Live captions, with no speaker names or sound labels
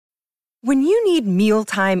When you need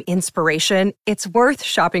mealtime inspiration, it's worth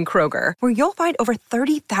shopping Kroger, where you'll find over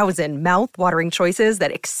 30,000 mouth-watering choices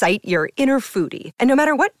that excite your inner foodie. And no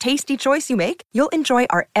matter what tasty choice you make, you'll enjoy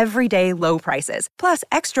our everyday low prices, plus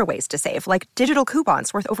extra ways to save, like digital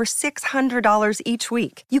coupons worth over $600 each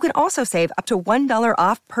week. You can also save up to $1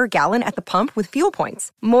 off per gallon at the pump with fuel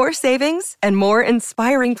points. More savings and more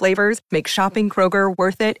inspiring flavors make shopping Kroger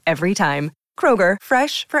worth it every time. Kroger,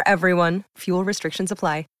 fresh for everyone. Fuel restrictions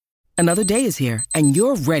apply. Another day is here, and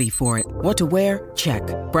you're ready for it. What to wear? Check.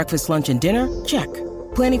 Breakfast, lunch, and dinner? Check.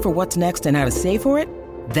 Planning for what's next and how to save for it?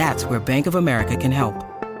 That's where Bank of America can help.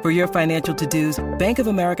 For your financial to-dos, Bank of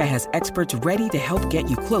America has experts ready to help get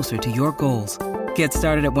you closer to your goals. Get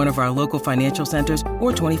started at one of our local financial centers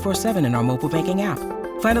or 24/7 in our mobile banking app.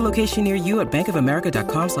 Find a location near you at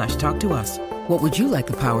bankofamerica.com/talktous. What would you like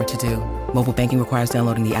the power to do? Mobile banking requires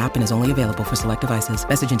downloading the app and is only available for select devices.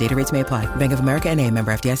 Message and data rates may apply. Bank of America N.A.,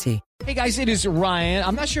 member FDIC. Hey guys, it is Ryan.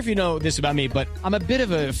 I'm not sure if you know this about me, but I'm a bit of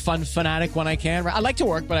a fun fanatic when I can. I like to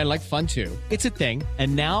work, but I like fun too. It's a thing.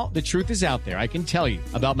 And now the truth is out there. I can tell you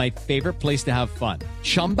about my favorite place to have fun.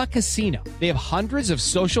 Chumba Casino. They have hundreds of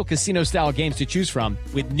social casino style games to choose from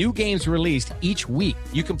with new games released each week.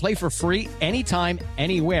 You can play for free anytime,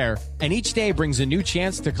 anywhere. And each day brings a new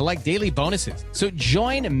chance to collect daily bonuses. So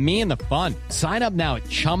join me in the fun. Sign up now at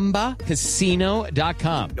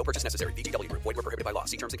ChumbaCasino.com. No purchase necessary. VGW Group. Void where prohibited by law.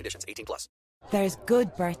 See terms and conditions. 18+. There's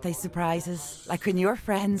good birthday surprises, like when your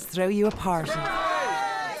friends throw you a party.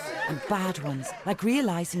 And bad ones, like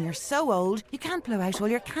realising you're so old you can't blow out all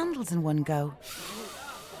your candles in one go.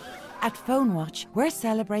 At PhoneWatch, we're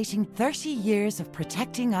celebrating 30 years of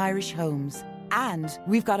protecting Irish homes. And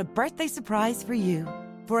we've got a birthday surprise for you.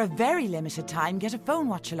 For a very limited time, get a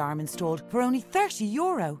PhoneWatch alarm installed for only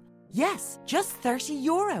 €30. Yes, just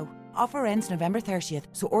 €30. Offer ends November 30th,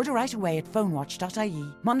 so order right away at phonewatch.ie.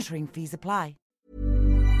 Monitoring fees apply.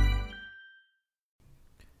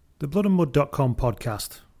 The bloodandmud.com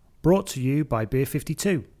podcast, brought to you by Beer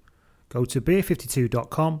 52. Go to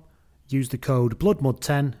beer52.com, use the code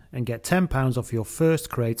BLOODMUD10 and get £10 off your first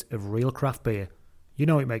crate of real craft beer. You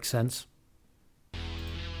know it makes sense.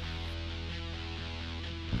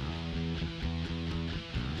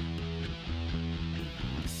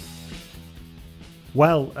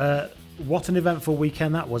 Well, what an eventful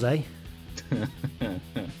weekend that was, eh?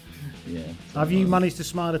 Yeah. Have you managed to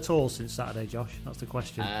smile at all since Saturday, Josh? That's the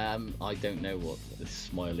question. I don't know what the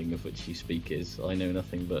smiling of which you speak is. I know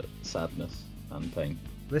nothing but sadness and pain.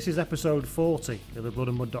 This is episode 40 of the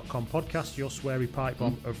bloodandmud.com podcast, your sweary pipe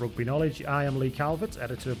bomb of rugby knowledge. I am Lee Calvert,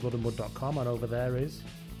 editor of bloodandmud.com, and over there is...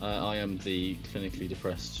 I am the clinically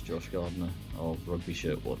depressed Josh Gardner of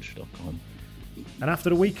rugbyshirtwatch.com. And after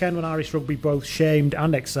the weekend when Irish rugby both shamed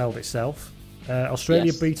and excelled itself,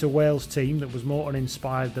 Australia beat a Wales team that was more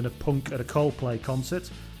uninspired than a punk at a Coldplay concert.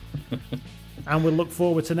 And we'll look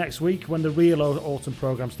forward to next week when the real autumn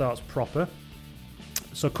programme starts proper.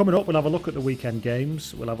 So coming up, we'll have a look at the weekend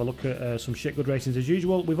games. We'll have a look at some shit good ratings as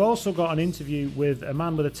usual. We've also got an interview with a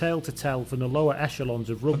man with a tale to tell from the lower echelons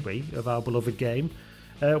of rugby, of our beloved game.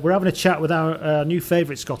 We're having a chat with our new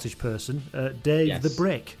favourite Scottish person, Dave the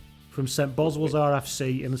Brick, from St Boswell's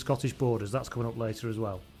RFC in the Scottish Borders. That's coming up later as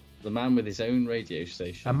well. The man with his own radio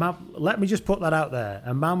station. Let me just put that out there.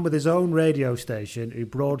 A man with his own radio station who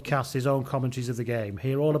broadcasts his own commentaries of the game.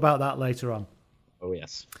 Hear all about that later on. Oh,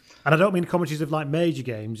 yes. And I don't mean commentaries of like major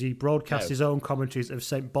games. He broadcasts his own commentaries of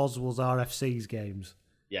St Boswell's RFC's games.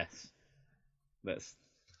 Yes. Let's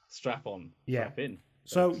strap on. Yeah. Strap in.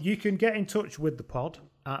 So you can get in touch with the pod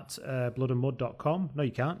at bloodandmud.com. No,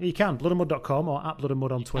 you can't. You can, bloodandmud.com or at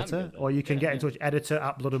bloodandmud on Twitter. Or you can get in touch, editor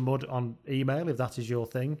at bloodandmud on email, if that is your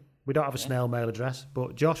thing. We don't have a snail mail address.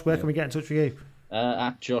 But Josh, where can we get in touch with you?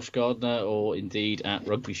 At Josh Gardner or indeed at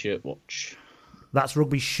Rugby Shirt Watch. That's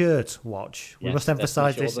Rugby Shirt Watch. We must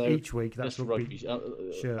emphasise this each week. That's Rugby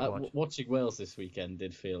Shirt Watch. Watching Wales this weekend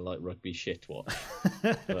did feel like Rugby Shit Watch.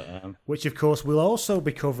 But, which, of course, we'll also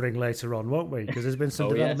be covering later on, won't we? Because there's been some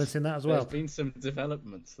developments in that as well. There's been some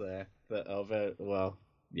developments there that are very... Well,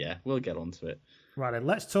 yeah, we'll get onto it. Right, then,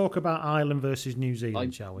 let's talk about Ireland versus New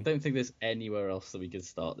Zealand, shall we? I don't think there's anywhere else that we could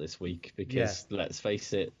start this week because, let's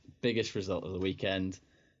face it, biggest result of the weekend,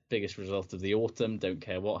 biggest result of the autumn, don't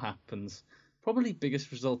care what happens... Probably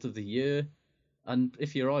biggest result of the year, and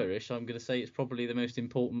if you're Irish, I'm going to say it's probably the most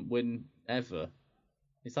important win ever.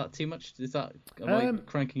 Is that too much? Am I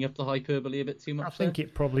cranking up the hyperbole a bit too much? I think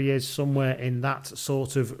it probably is somewhere in that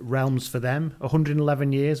sort of realms for them.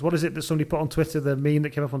 111 years. What is it that somebody put on Twitter? The meme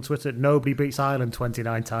that came up on Twitter: nobody beats Ireland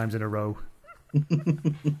 29 times in a row.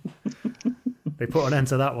 They put an end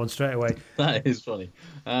to that one straight away. That is funny.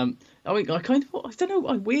 I mean, I don't know.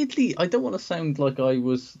 I don't want to sound like I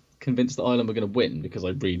was convinced that Ireland were going to win because I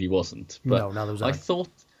really wasn't. But no, neither was I. I thought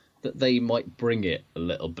that they might bring it a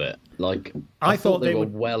little bit. Like I thought they were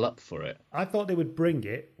well up for it. I thought they would bring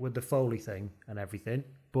it with the Foley thing and everything.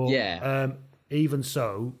 But even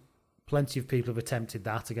so, plenty of people have attempted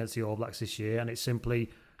that against the All Blacks this year, and it simply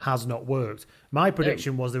has not worked. My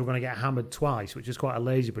prediction was they were going to get hammered twice, which is quite a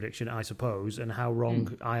lazy prediction, I suppose, and how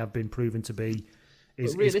wrong I have been proven to be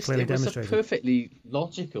is clearly demonstrated. It was a perfectly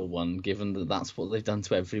logical one, given that that's what they've done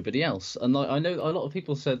to everybody else. And I know a lot of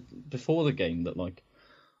people said before the game that like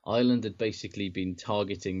Ireland had basically been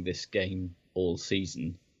targeting this game all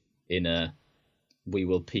season in a we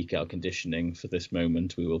will peak our conditioning for this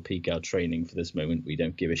moment, we will peak our training for this moment, we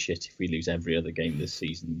don't give a shit if we lose every other game this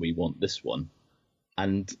season, we want this one.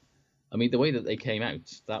 And I mean, the way that they came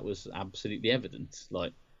out, that was absolutely evident.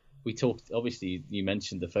 Like we talked, obviously you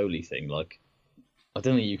mentioned the Foley thing, like I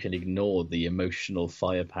don't think you can ignore the emotional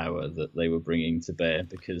firepower that they were bringing to bear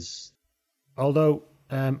because... Although,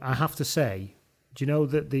 I have to say, do you know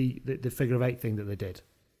that the figure of eight thing that they did?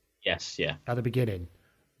 Yes, yeah. At the beginning.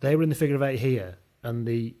 They were in the figure of eight here, and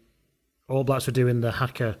the All Blacks were doing the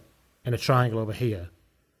haka in a triangle over here.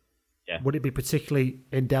 Yeah. Would it be particularly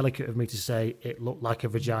indelicate of me to say it looked like a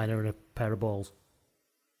vagina and a pair of balls?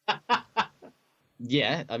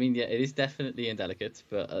 Yeah, I mean, yeah, it is definitely indelicate,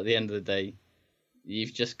 but at the end of the day,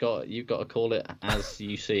 you've got to call it as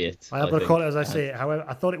you see it. I have got to call it as I see it. However,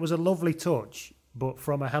 I thought it was a lovely touch, but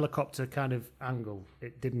from a helicopter kind of angle,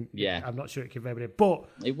 it didn't. Yeah, I'm not sure it conveyed it, but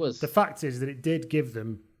it was. The fact is that it did give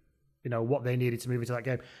them, what they needed to move into that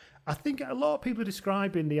game. I think a lot of people are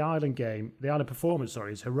describing the Ireland performance,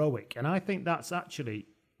 as heroic, and I think that's actually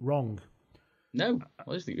wrong. No,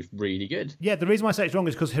 I just think it was really good. Yeah, the reason why I say it's wrong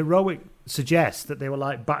is because heroic suggests that they were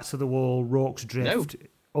like backs to the wall, Rorke's drift,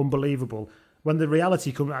 unbelievable. When the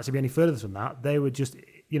reality couldn't actually be any further than that, they were just,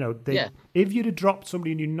 if you'd have dropped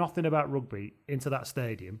somebody who knew nothing about rugby into that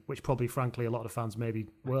stadium, which probably, frankly, a lot of fans maybe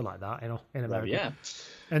were like that in America,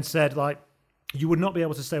 and said, you would not be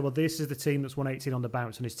able to say, well, this is the team that's won 18 on the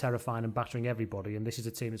bounce and is terrifying and battering everybody, and this is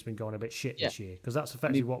a team that's been going a bit shit this year, because that's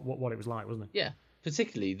effectively what it was like, wasn't it? Yeah,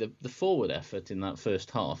 particularly the forward effort in that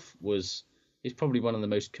first half is probably one of the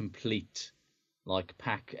most complete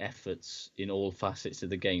pack efforts in all facets of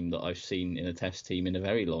the game that I've seen in a test team in a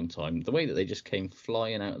very long time. The way that they just came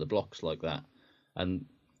flying out of the blocks like that, and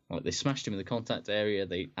they smashed him in the contact area,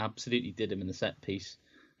 they absolutely did him in the set piece.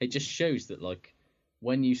 It just shows that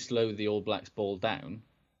when you slow the All Blacks ball down,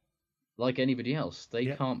 like anybody else, they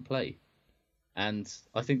can't play. And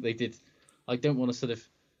I think they did. I don't want to sort of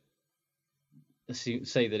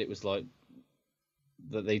say that it was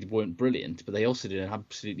that they weren't brilliant, but they also did an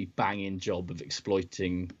absolutely banging job of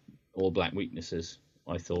exploiting All Black weaknesses,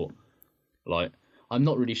 I thought. I'm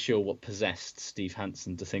not really sure what possessed Steve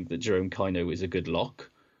Hansen to think that Jerome Kaino is a good lock.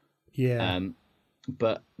 Yeah.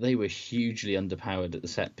 But they were hugely underpowered at the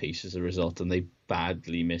set piece as a result, and they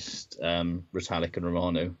badly missed Retallick and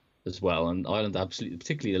Romano as well. And Ireland absolutely,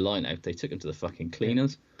 particularly the line out, they took them to the fucking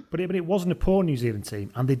cleaners. Yeah. But it wasn't a poor New Zealand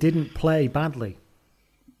team, and they didn't play badly.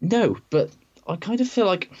 No, but I kind of feel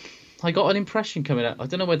like I got an impression coming out. I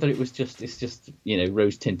don't know whether it's just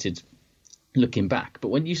rose tinted looking back, but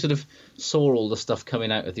when you sort of saw all the stuff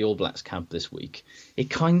coming out of the All Blacks camp this week, it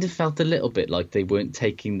kind of felt a little bit like they weren't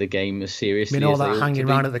taking the game as seriously. I mean, all that hanging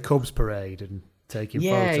around at the Cubs parade and taking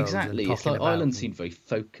photos. Yeah, exactly. It's like Ireland seemed very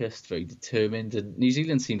focused, very determined, and New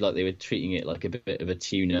Zealand seemed like they were treating it like a bit of a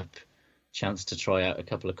tune-up, chance to try out a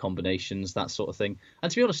couple of combinations, that sort of thing.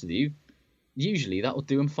 And to be honest with you, usually that would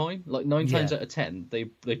do them fine. 9 times out of 10,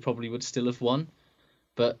 they probably would still have won.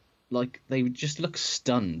 But they would just look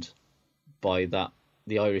stunned by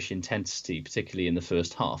the Irish intensity, particularly in the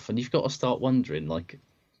first half. And you've got to start wondering,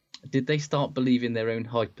 did they start believing their own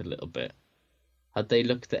hype a little bit? Had they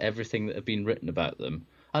looked at everything that had been written about them?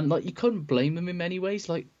 And you couldn't blame them in many ways.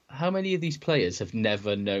 How many of these players have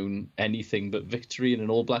never known anything but victory in an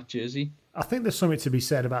All Black jersey? I think there's something to be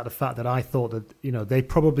said about the fact that I thought that, they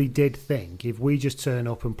probably did think if we just turn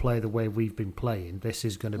up and play the way we've been playing, this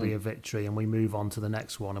is going to be a victory, and we move on to the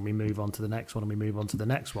next one, and we move on to the next one, and we move on to the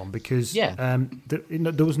next one. Because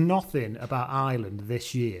there was nothing about Ireland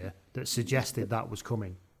this year that suggested that was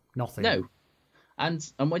coming. Nothing. No. And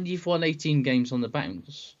when you've won 18 games on the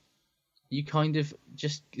bounce, you kind of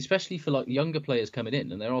just, especially for younger players coming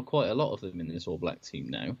in, and there are quite a lot of them in this All Black team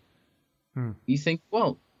now, you think,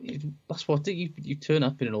 well, that's what you turn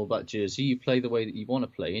up in an All Black jersey, you play the way that you want to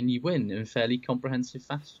play, and you win in fairly comprehensive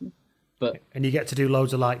fashion. And you get to do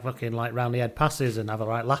loads of fucking round the head passes and have a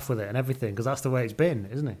right laugh with it and everything, because that's the way it's been,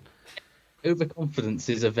 isn't it? overconfidence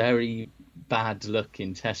is a very bad look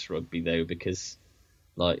in Test rugby, though, because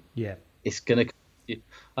it's gonna.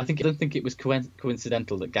 I don't think it was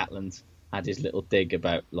coincidental that Gatland had his little dig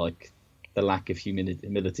about like the lack of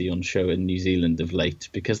humility on show in New Zealand of late,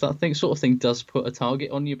 because that sort of thing does put a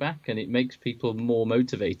target on your back and it makes people more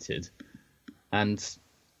motivated. And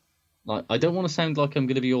like, I don't want to sound like I'm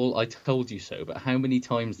going to be all I told you so, but how many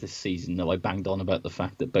times this season have I banged on about the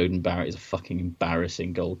fact that Bowden Barrett is a fucking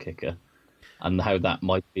embarrassing goal kicker and how that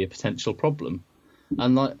might be a potential problem?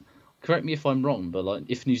 And like, correct me if I'm wrong, but like,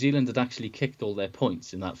 if New Zealand had actually kicked all their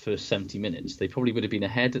points in that first 70 minutes, they probably would have been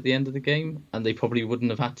ahead at the end of the game, and they probably wouldn't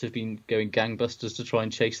have had to have been going gangbusters to try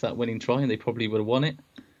and chase that winning try, and they probably would have won it.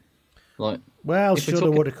 Like, well, shoulda,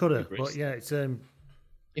 woulda, coulda. But yeah, it's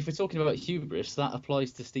if we're talking about hubris, that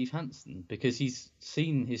applies to Steve Hansen, because he's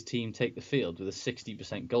seen his team take the field with a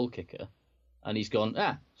 60% goal kicker, and he's gone,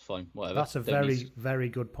 it's fine, whatever. That's a very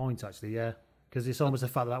good point, actually. Yeah. Because it's almost the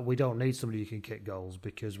fact that we don't need somebody who can kick goals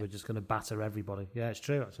because we're just going to batter everybody. Yeah, it's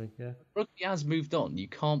true, actually. Yeah. Rugby has moved on. You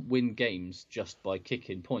can't win games just by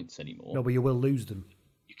kicking points anymore. No, but you will lose them.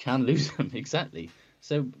 You can lose them, exactly.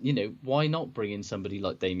 So, why not bring in somebody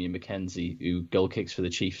like Damien McKenzie, who goal kicks for the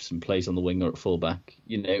Chiefs and plays on the wing or at fullback?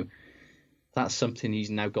 That's something he's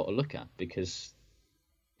now got to look at, because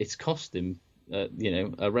it's cost him, a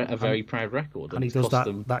very proud record. And he does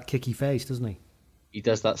that kicky face, doesn't he? He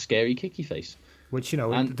does that scary kicky face. Which, we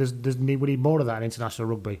need more of that in international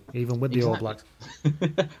rugby, even with the All Blacks.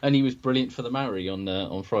 And he was brilliant for the Maori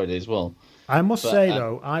on Friday as well. I must say,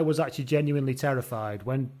 though, I was actually genuinely terrified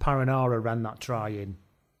when Paranara ran that try in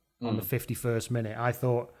on the 51st minute. I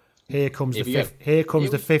thought, here comes the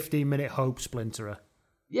 15-minute hope splinterer.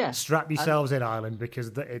 Yeah. Strap yourselves in, Ireland, because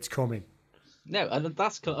it's coming. No, and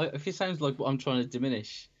that's if it sounds like what I'm trying to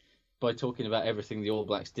diminish by talking about everything the All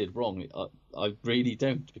Blacks did wrong, I really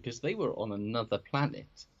don't, because they were on another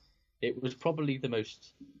planet. It was probably the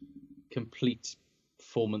most complete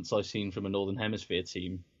performance I've seen from a Northern Hemisphere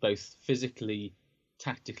team, both physically,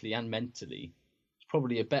 tactically, and mentally. It's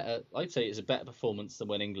probably I'd say it's a better performance than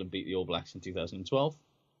when England beat the All Blacks in 2012,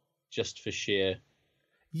 just for sheer...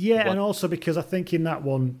 Yeah, and also because I think in that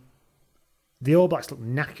one, the All Blacks looked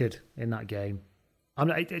knackered in that game.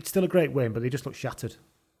 It's still a great win, but they just look shattered.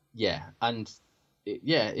 Yeah, and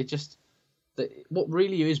what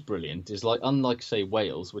really is brilliant is, like, unlike, say,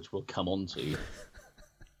 Wales, which we'll come on to,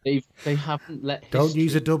 they haven't let history... Don't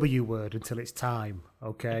use a W word until it's time,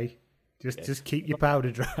 okay? Just keep your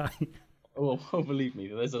powder dry. Oh, believe me,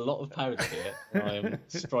 there's a lot of powder here. I am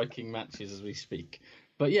striking matches as we speak.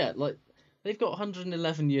 But yeah, like, they've got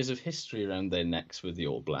 111 years of history around their necks with the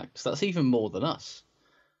All Blacks. That's even more than us.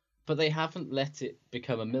 But they haven't let it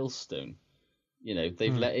become a millstone.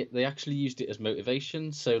 They've let it. They actually used it as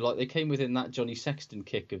motivation. So, like, they came within that Johnny Sexton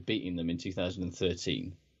kick of beating them in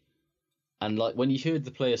 2013. And, like, when you heard the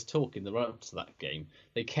players talk in the run-up to that game,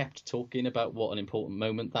 they kept talking about what an important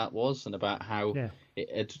moment that was, and about how it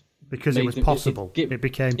had... Because it was possible. It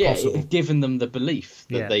became possible. It had given them the belief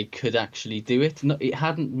that they could actually do it. No, it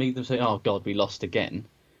hadn't made them say, "Oh God, we lost again."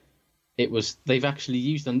 It was, they've actually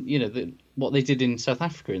used them. What they did in South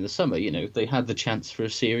Africa in the summer. They had the chance for a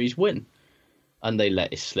series win, and they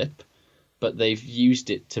let it slip. But they've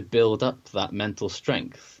used it to build up that mental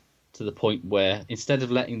strength to the point where, instead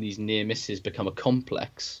of letting these near misses become a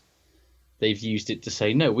complex, they've used it to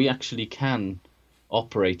say, "No, we actually can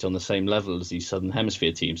operate on the same level as these Southern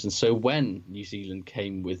Hemisphere teams." And so when New Zealand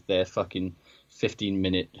came with their fucking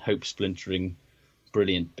 15-minute hope splintering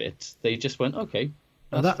brilliant bit, they just went, okay,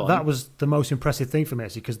 that's fine. That was the most impressive thing for me,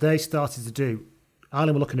 actually, because they started to do...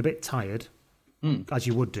 Ireland were looking a bit tired, as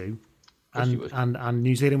you would do, and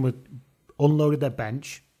New Zealand would unloaded their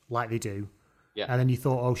bench, like they do, and then you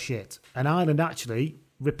thought, oh shit. And Ireland actually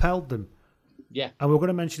repelled them. Yeah. And we're going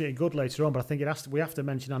to mention it in good later on, but I think we have to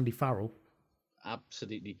mention Andy Farrell.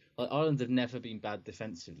 Absolutely. Like, Ireland have never been bad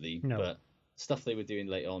defensively, but stuff they were doing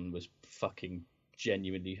late on was fucking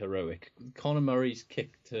genuinely heroic. Conor Murray's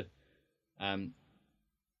kick to earn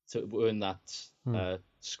that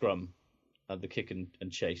scrum, the kick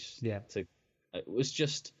and chase. Yeah. It was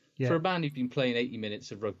just, for a man who'd been playing 80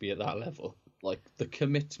 minutes of rugby at that level, like, the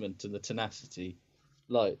commitment and the tenacity,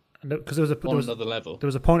 like... Because there was another level. There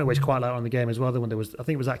was a point at which quite late on in the game as well, when I think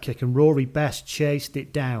it was that kick, and Rory Best chased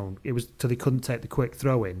it down. It was till they couldn't take the quick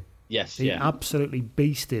throw in. Yes, he absolutely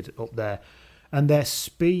beasted up there, and their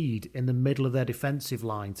speed in the middle of their defensive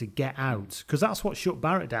line to get out, because that's what shut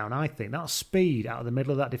Barrett down. I think that speed out of the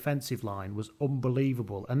middle of that defensive line was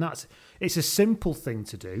unbelievable, and it's a simple thing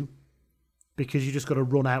to do, because you just got to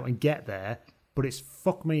run out and get there. but it's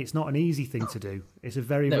not an easy thing to do. It's a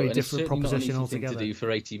very, very different proposition altogether. It's not an easy thing to do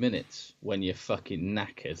for 80 minutes when you're fucking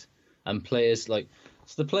knackered. And players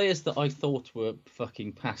the players that I thought were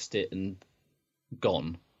fucking past it and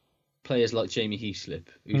gone, players like Jamie Heaslip,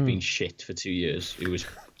 who's been shit for 2 years, who was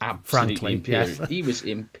absolutely imperious. Yes. He was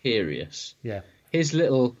imperious. Yeah. His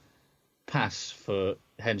little pass for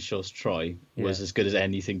Henshaw's try was as good as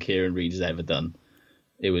anything Kieran Reid has ever done.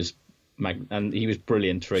 It was, and he was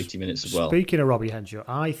brilliant for 80 minutes as well. Speaking of Robbie Henshaw,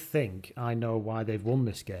 I think I know why they've won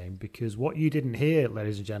this game, because what you didn't hear,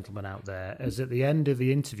 ladies and gentlemen out there, is at the end of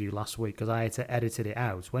the interview last week, because I had to edit it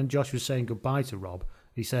out, when Josh was saying goodbye to Rob,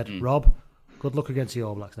 he said, Rob, good luck against the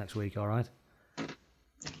All Blacks next week, all right?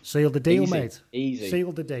 Sealed the deal, mate. Easy.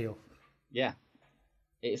 Sealed the deal. Yeah.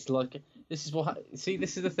 It's like, this is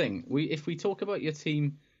the thing. If we talk about your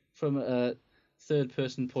team from a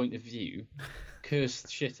third-person point of view, curse the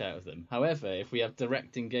shit out of them. However, if we have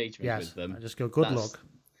direct engagement with them, I just go, good luck.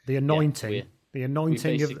 The anointing,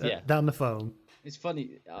 of down the phone. It's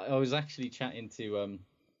funny. I was actually chatting to.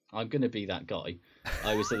 I'm going to be that guy.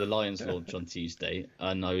 I was at the Lions launch on Tuesday,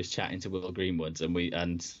 and I was chatting to Will Greenwood, and me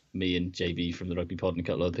and JB from the Rugby Pod and a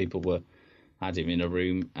couple of other people had him in a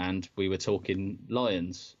room, and we were talking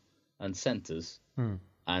Lions and centres,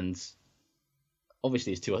 and.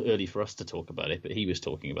 Obviously, it's too early for us to talk about it, but he was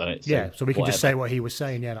talking about it. So we can just say what he was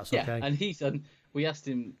saying. Yeah, that's okay. And we asked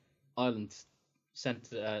him, Ireland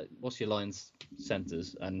centre, what's your Lions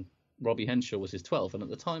centres? And Robbie Henshaw was his 12. And at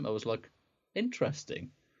the time, I was like,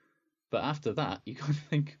 interesting. But after that, you kind of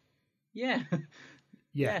think, yeah.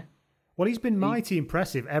 Well, he's been mighty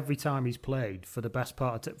impressive every time he's played for the best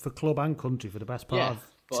part for club and country for the best part of.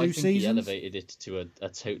 But I think he elevated it to a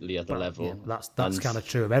totally other level. Yeah, that's kind of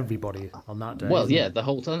true of everybody on that day. Well, the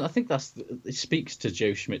whole time. I think it speaks to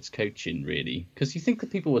Joe Schmidt's coaching, really. Because you think that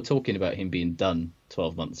people were talking about him being done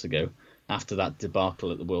 12 months ago after that debacle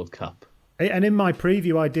at the World Cup. And in my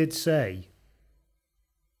preview, I did say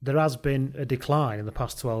there has been a decline in the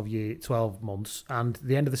past 12 months. And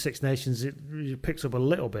the end of the Six Nations, it picks up a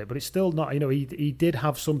little bit. But it's still not, he did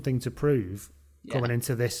have something to prove. Coming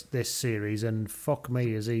into this series, and fuck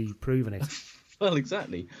me, has he proven it? Well,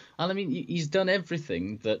 exactly. And I mean, he's done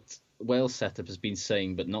everything that Wales setup has been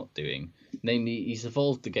saying but not doing. Namely, he's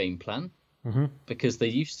evolved the game plan because they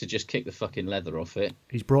used to just kick the fucking leather off it.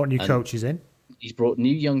 He's brought new coaches in. He's brought new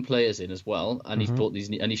young players in as well, and he's brought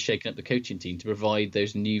and he's shaken up the coaching team to provide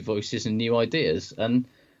those new voices and new ideas. And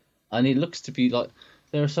it looks to be like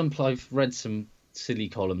there are some. I've read some silly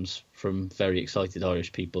columns from very excited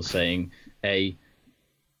Irish people saying, hey,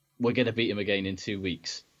 we're going to beat him again in 2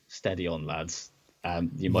 weeks. Steady on, lads.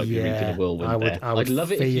 You might be reaping a whirlwind there. I'd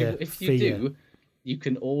love it if you do. You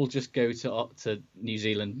can all just go to New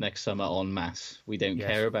Zealand next summer en masse. We don't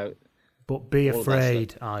care about. But be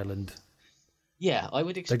afraid, Ireland. Yeah, I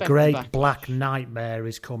would expect the great black nightmare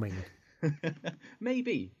is coming.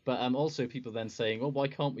 Maybe, but also people then saying, "Well, why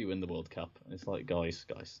can't we win the World Cup?" And it's like, guys,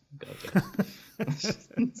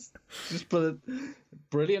 just put a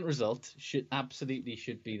brilliant result. Should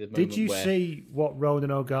be the moment. Did you see what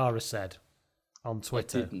Ronan O'Gara said on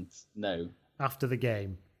Twitter? I didn't. No. After the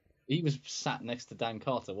game, he was sat next to Dan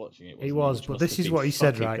Carter watching it. He was, but this is what he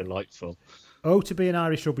said. Right. Delightful. Oh, to be an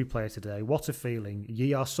Irish rugby player today, what a feeling!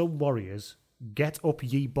 Ye are some warriors. Get up,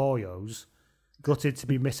 ye boyos. Gutted to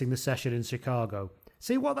be missing the session in Chicago.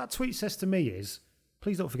 See, what that tweet says to me is,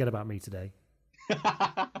 please don't forget about me today.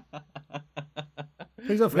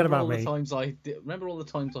 Please don't forget about me. Remember all the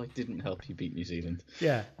times I didn't help you beat New Zealand?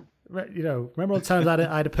 Yeah. Remember all the times I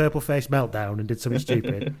had a purple face meltdown and did something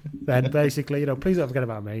stupid? Then basically, please don't forget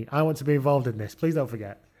about me. I want to be involved in this. Please don't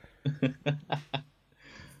forget.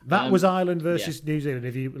 That was Ireland versus New Zealand,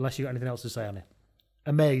 unless you got anything else to say on it.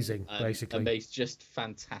 Amazing, basically. Amazing, just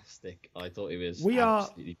fantastic. I thought it was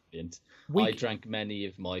absolutely brilliant. I drank many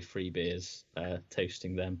of my free beers,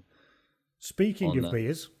 toasting them. Speaking of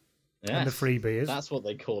beers and the free beers, that's what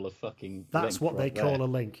they call a fucking. That's what they call a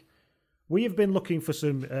link. We have been looking for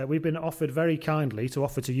some. We've been offered very kindly to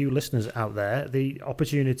offer to you listeners out there the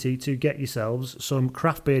opportunity to get yourselves some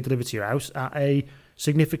craft beer delivered to your house at a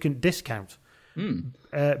significant discount.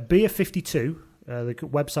 Beer 52, the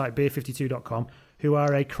website beer52.com. Who are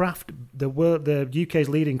the UK's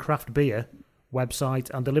leading craft beer website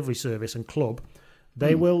and delivery service and club.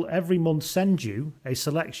 They will every month send you a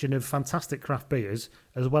selection of fantastic craft beers,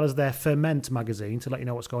 as well as their Ferment magazine to let you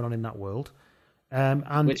know what's going on in that world.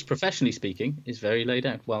 And which, professionally speaking, is very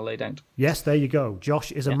well laid out. Yes, there you go.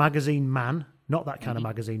 Josh is a magazine man, not that kind of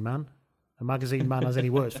magazine man. A magazine man has any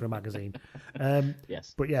words for a magazine.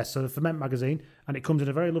 Yes. But yeah, so the Ferment magazine, and it comes in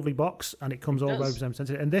a very lovely box, and it comes all represented.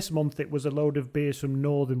 And this month it was a load of beers from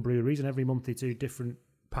northern breweries, and every month they do different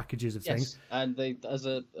packages of things. And they, as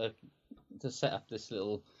to set up this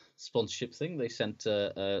little sponsorship thing, they sent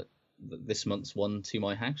this month's one to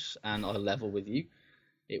my house, and I'll level with you.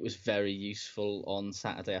 It was very useful on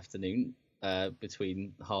Saturday afternoon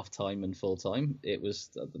between half-time and full-time. It was...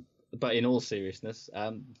 But in all seriousness,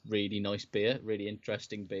 really nice beer, really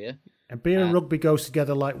interesting beer. And beer and rugby goes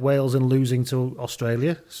together like Wales and losing to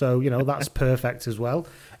Australia. So, that's perfect as well.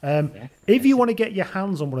 If you want to get your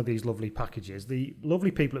hands on one of these lovely packages, the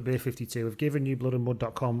lovely people at Beer 52 have given you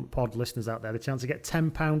bloodandmud.com pod listeners out there the chance to get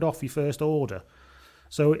 £10 off your first order.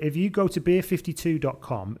 So if you go to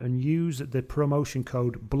beer52.com and use the promotion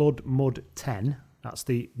code BloodMud10, that's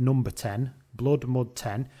the number 10,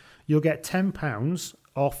 BloodMud10, you'll get £10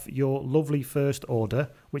 off your lovely first order,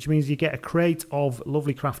 which means you get a crate of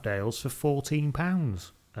lovely craft ales for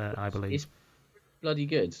 £14, I believe. It's bloody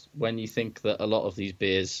good when you think that a lot of these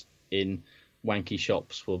beers in wanky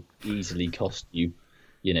shops will easily cost you,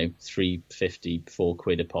 £3.50,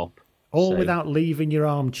 £4 a pop. All without leaving your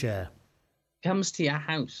armchair. Comes to your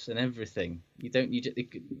house and everything.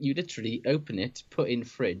 You literally open it, put in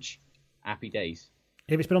fridge, happy days.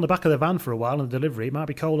 If it's been on the back of the van for a while on the delivery, it might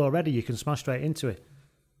be cold already. You can smash straight into it.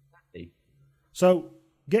 So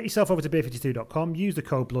get yourself over to beer52.com, use the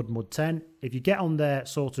code BloodMud10. If you get on there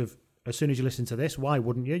sort of as soon as you listen to this, why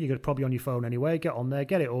wouldn't you? You're probably on your phone anyway. Get on there,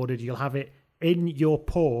 get it ordered. You'll have it in your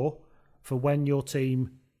paw for when your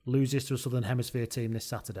team loses to a Southern Hemisphere team this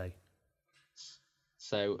Saturday.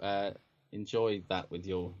 So enjoy that with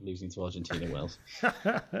your losing to Argentina, Wales.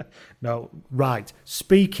 No, right.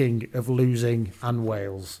 Speaking of losing and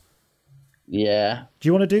Wales. Yeah. Do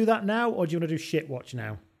you want to do that now or do you want to do shit watch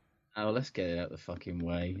now? Oh, let's get it out the fucking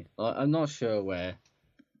way. I'm not sure where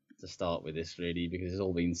to start with this, really, because it's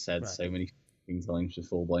all been said so many times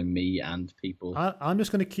before by me and people. I'm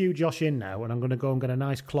just going to cue Josh in now, and I'm going to go and get a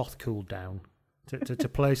nice cloth cooled down to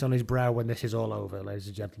place on his brow when this is all over, ladies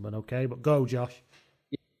and gentlemen, okay? But go, Josh.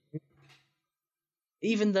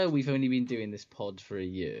 Even though we've only been doing this pod for a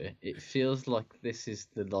year, it feels like this is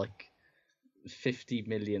the, 50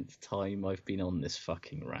 millionth time I've been on this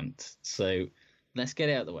fucking rant. So... let's get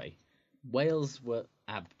it out of the way. Wales were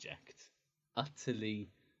abject, utterly,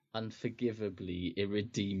 unforgivably,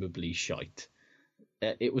 irredeemably shite.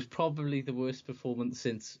 It was probably the worst performance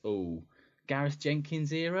since, Gareth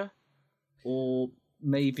Jenkins era? Or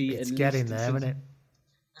maybe... It's getting there, isn't it?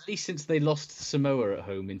 At least since they lost Samoa at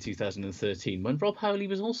home in 2013, when Rob Howley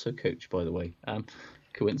was also coach, by the way.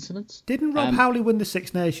 Coincidence? Didn't Rob Howley win the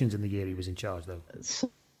Six Nations in the year he was in charge, though?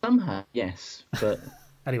 Somehow, yes, but...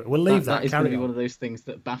 Anyway, we'll leave that. That is going to be one of those things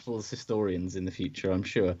that baffles historians in the future, I'm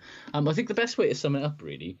sure. I think the best way to sum it up,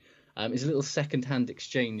 really, is a little second-hand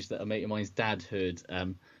exchange that a mate of mine's dad heard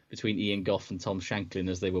between Ian Goff and Tom Shanklin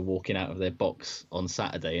as they were walking out of their box on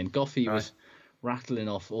Saturday. And Goffey was rattling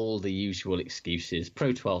off all the usual excuses.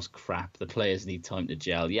 Pro 12's crap, the players need time to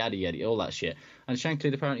gel, yada, yada, all that shit. And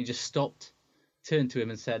Shanklin apparently just stopped, turned to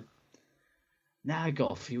him and said, "Nah,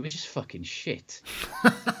 Goff, you were just fucking shit."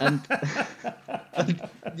 and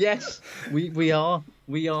yes, we are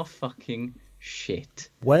fucking shit.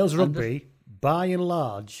 Wales rugby, by and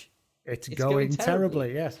large, it's going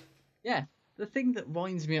terribly. Yes. Yeah. The thing that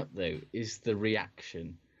winds me up though is the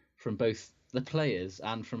reaction from both the players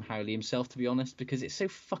and from Howley himself, to be honest, because it's so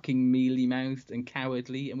fucking mealy-mouthed and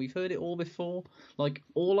cowardly, and we've heard it all before.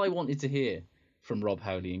 All I wanted to hear from Rob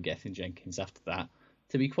Howley and Gethin Jenkins after that,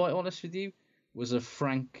 to be quite honest with you, was a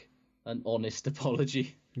frank and honest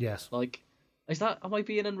apology. Yes. Am I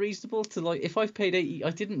being unreasonable to if I've paid 80, I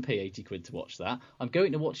didn't pay 80 quid to watch that. I'm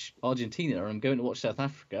going to watch Argentina or I'm going to watch South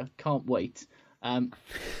Africa. Can't wait.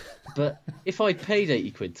 But if I paid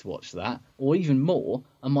 80 quid to watch that, or even more,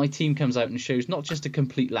 and my team comes out and shows not just a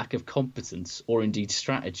complete lack of competence or indeed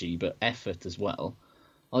strategy, but effort as well,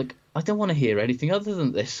 I don't want to hear anything other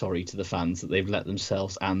than they're sorry to the fans that they've let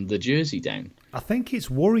themselves and the jersey down. I think it's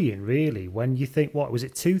worrying, really, when you think, what, was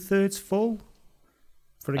it 2/3 full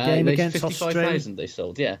for a game against Australia? 55,000 they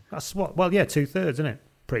sold, yeah. That's what, 2/3, isn't it?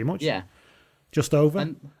 Pretty much. Yeah. Just over.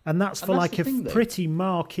 And that's for a pretty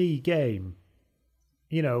marquee game.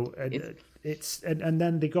 And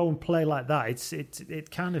then they go and play like that.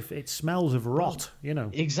 It smells of rot,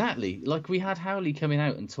 Exactly. We had Howley coming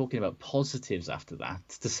out and talking about positives after that,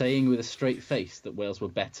 to saying with a straight face that Wales were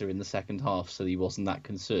better in the second half, so he wasn't that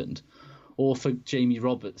concerned. Or for Jamie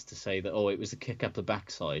Roberts to say that, it was a kick up the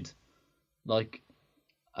backside.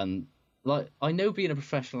 And like, I know being a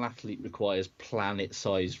professional athlete requires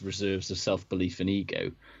planet-sized reserves of self-belief and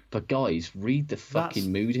ego, but guys, read the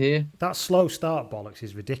fucking mood here. That slow start bollocks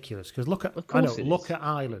is ridiculous. Because look at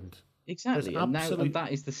Ireland. Exactly, and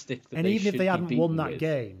that is the stick that. And they even if they hadn't won that with.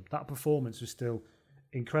 game, that performance was still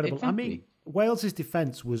incredible. Exactly. I mean, Wales's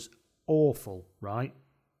defence was awful, right?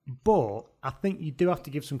 But I think you do have to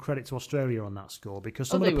give some credit to Australia on that score, because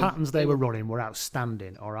some of the patterns they were running were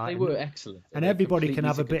outstanding. All right, they were excellent, and everybody can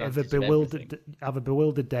have a bit of a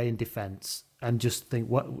bewildered day in defence and just think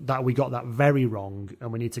that we got that very wrong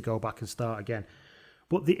and we need to go back and start again.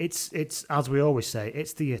 But it's as we always say,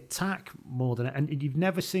 it's the attack more than, and you've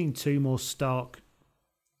never seen two more stark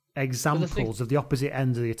examples of the opposite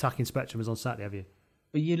ends of the attacking spectrum as on Saturday, have you?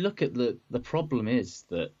 But you look at the problem is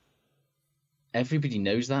that everybody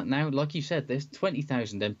knows that now. Like you said, there's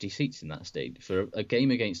 20,000 empty seats in that stadium for a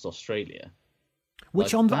game against Australia.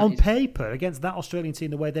 Which on paper, against that Australian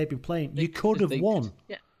team, the way they've been playing, you could have won.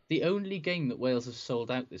 Yeah. The only game that Wales has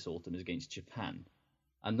sold out this autumn is against Japan.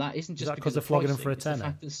 And that isn't just because they're flogging them for a tenner. The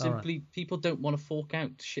fact that simply people don't want to fork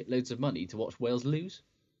out shitloads of money to watch Wales lose.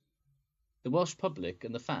 The Welsh public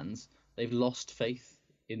and the fans, they've lost faith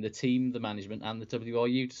in the team, the management, and the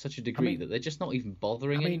WRU to such a degree that they're just not even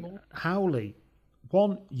bothering anymore. Howley,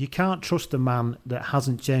 one, you can't trust a man that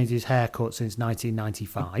hasn't changed his haircut since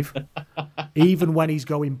 1995, even when he's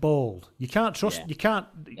going bald. You can't trust. Yeah.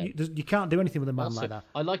 You can't do anything with a man also, like that.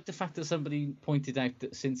 I like the fact that somebody pointed out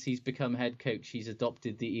that since he's become head coach, he's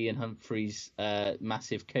adopted the Ian Humphreys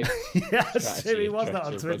massive coat. Yes, he was that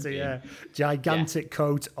on Twitter. Yeah, gigantic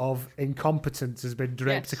coat of incompetence has been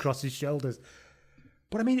draped across his shoulders.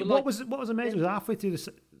 But I mean, what was amazing was halfway through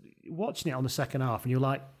watching it on the second half, and you're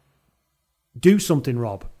like, do something,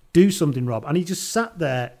 Rob. Do something, Rob. And he just sat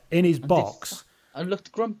there in his box and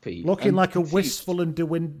looked grumpy, looking like confused. A wistful and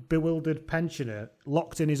bewildered pensioner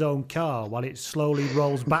locked in his own car while it slowly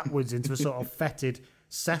rolls backwards into a sort of fetid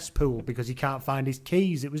cesspool because he can't find his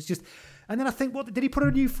keys. It was just... And then I think, what did he put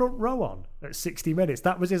a new front row on at 60 minutes?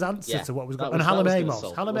 That was his answer to what was going on. And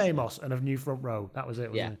Hallam Amos and a new front row. That was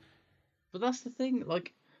it, wasn't it? But that's the thing,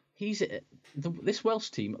 like... this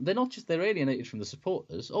Welsh team, they're alienated from the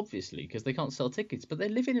supporters, obviously, because they can't sell tickets, but they're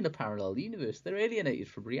living in a parallel universe. They're alienated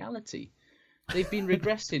from reality. They've been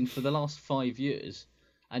regressing for the last 5 years,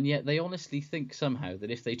 and yet they honestly think somehow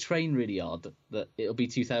that if they train really hard, that it'll be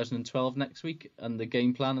 2012 next week, and the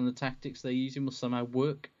game plan and the tactics they're using will somehow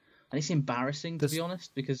work. And it's embarrassing, to be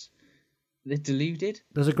honest, because they're deluded.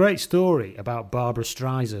 There's a great story about Barbara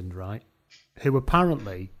Streisand, right, who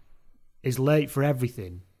apparently is late for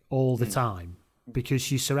everything all the time because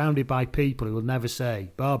she's surrounded by people who will never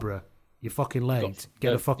say, Barbara, you're fucking late,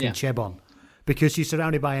 get a fucking cheb on, because she's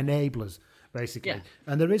surrounded by enablers, basically.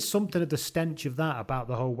 And there is something of the stench of that about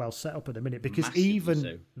the whole Welsh setup at the minute, because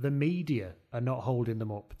even the media are not holding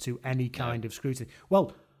them up to any kind of scrutiny.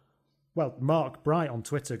 Well, Mark Bright on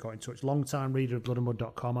Twitter got in touch, long-time reader of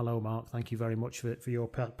bloodandmud.com. Hello, Mark. Thank you very much for your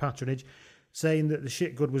patronage. Saying that the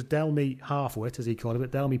shit good was Delmy Halfwit, as he called it,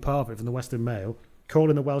 but Delmy Parfitt from the Western Mail,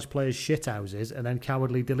 calling the Welsh players shithouses and then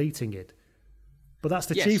cowardly deleting it. But that's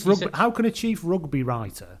the chief rugby... How can a chief rugby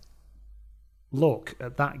writer look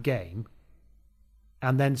at that game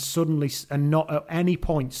and then suddenly, and not at any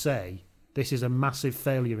point say, this is a massive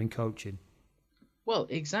failure in coaching? Well,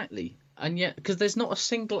 exactly. And yet, because there's not a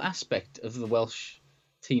single aspect of the Welsh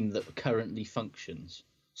team that currently functions.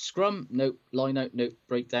 Scrum, nope. Line out, nope.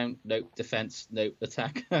 Breakdown, nope. Defence, nope.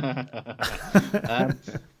 Attack.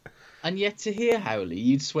 And yet to hear Howley,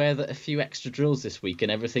 you'd swear that a few extra drills this week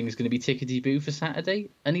and everything's going to be tickety-boo for Saturday,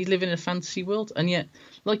 and he's living in a fantasy world. And yet,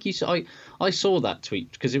 like you said, I saw that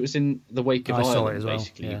tweet because it was in the wake of Ireland, saw it as well.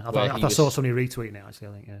 Basically. Yeah. I saw somebody retweeting it, actually,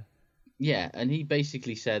 I think, Yeah, and he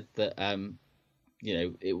basically said that,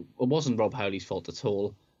 it wasn't Rob Howley's fault at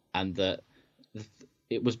all, and that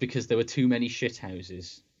it was because there were too many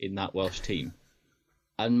shithouses in that Welsh team.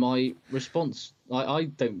 And my response, I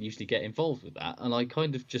don't usually get involved with that, and I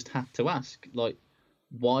kind of just had to ask, like,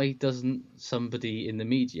 why doesn't somebody in the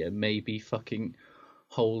media maybe fucking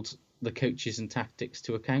hold the coaches and tactics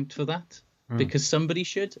to account for that? Because somebody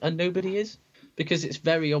should, and nobody is. Because it's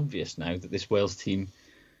very obvious now that this Wales team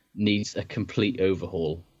needs a complete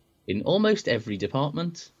overhaul in almost every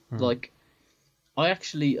department. Like,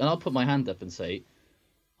 and I'll put my hand up and say,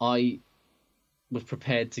 I was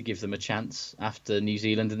prepared to give them a chance after New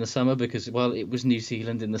Zealand in the summer because, well, it was New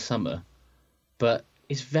Zealand in the summer. But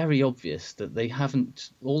it's very obvious that they haven't,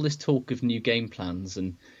 all this talk of new game plans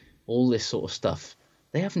and all this sort of stuff,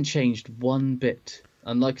 they haven't changed one bit.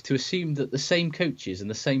 And like to assume that the same coaches and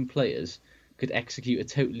the same players could execute a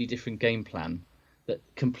totally different game plan that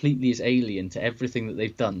completely is alien to everything that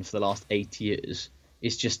they've done for the last 8 years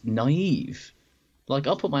is just naive. Like,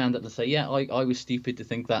 I'll put my hand up and say, yeah, I was stupid to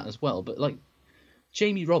think that as well. But, like,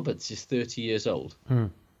 Jamie Roberts is 30 years old.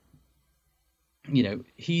 You know,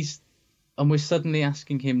 and we're suddenly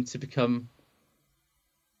asking him to become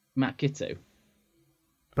Matt Giteau.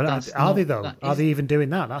 But are they, though? Are they even doing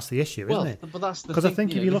that? That's the issue, isn't it? But that's the thing. Because I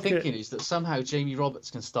think if you look thinking is that somehow Jamie Roberts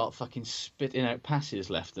can start fucking spitting out passes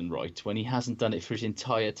left and right when he hasn't done it for his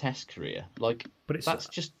entire Test career. Like, that's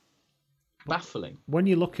just baffling. When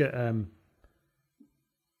you look at...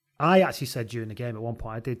 I actually said during the game at one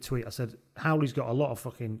point, I did tweet, I said, Howley's got a lot of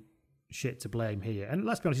fucking shit to blame here. And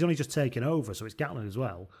let's be honest, he's only just taken over, so it's Gatland as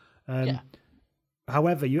well.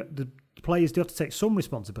 However, the players do have to take some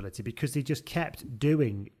responsibility because they just kept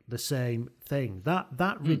doing the same thing.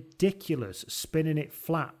 That ridiculous spinning it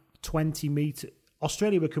flat 20 metres.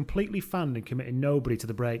 Australia were completely fanned and committing nobody to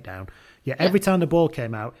the breakdown. Every time the ball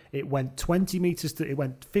came out, it went 20 metres it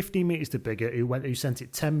went 15 metres to Biggar, who sent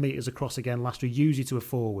it 10 metres across again, last year, usually to a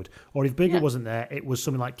forward. Or if Biggar wasn't there, it was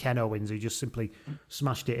something like Ken Owens who just simply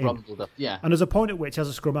smashed it in. Rumbled up, And there's a point at which, as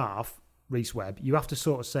a scrum half, Reece Webb, you have to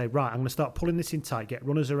sort of say, right, I'm going to start pulling this in tight, get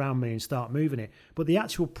runners around me and start moving it. But the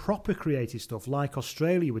actual proper creative stuff, like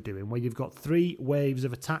Australia were doing, where you've got 3 waves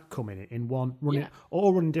of attack coming in one,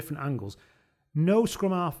 all running different angles, no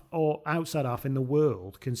scrum half or outside half in the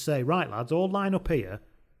world can say, right, lads, all line up here.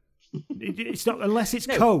 It's not, unless it's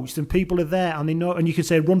coached and people are there and they know, and you can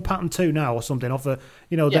say run pattern 2 now or something off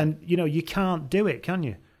then you can't do it, can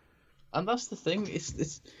you? And that's the thing.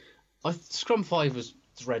 Scrum 5 was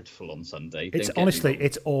dreadful on Sunday. It's honestly,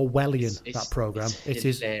 it's Orwellian, that programme. It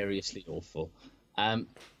is hilariously awful.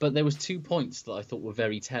 But there was 2 points that I thought were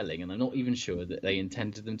very telling, and I'm not even sure that they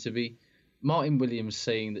intended them to be. Martin Williams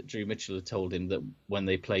saying that Drew Mitchell had told him that when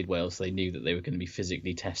they played Wales, they knew that they were going to be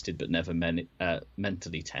physically tested but never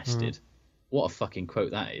mentally tested. What a fucking quote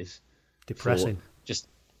that is. Depressing.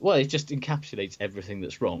 It just encapsulates everything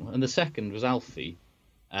that's wrong. And the second was Alfie,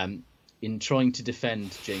 in trying to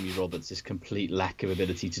defend Jamie Roberts' complete lack of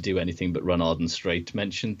ability to do anything but run hard and straight,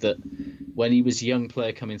 mentioned that when he was a young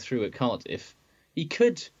player coming through at Cardiff,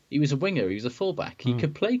 he was a winger, he was a fullback, he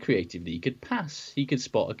could play creatively, he could pass, he could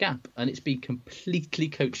spot a gap, and it's been completely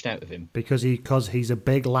coached out of him. Because he's a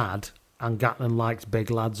big lad, and Gatland likes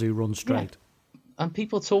big lads who run straight. And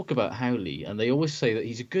people talk about Howley, and they always say that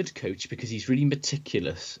he's a good coach because he's really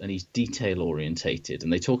meticulous and he's detail-orientated,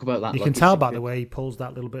 and they talk about that. You can tell by the way he pulls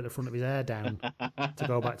that little bit of the front of his hair down to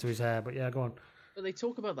go back to his hair, but yeah, go on. But they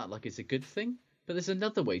talk about that like it's a good thing. But there's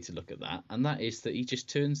another way to look at that, and that is that he just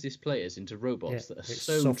turns these players into robots that are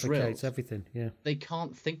so drilled. Everything, they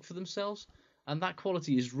can't think for themselves, and that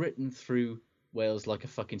quality is written through Wales like a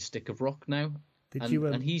fucking stick of rock now.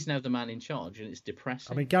 And he's now the man in charge, and it's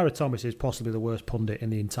depressing. I mean, Gareth Thomas is possibly the worst pundit in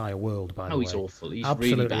the entire world, by the way. Oh, he's awful. He's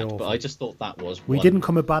absolutely really bad, awful. But I just thought that was We didn't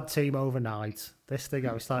become a bad team overnight. This thing,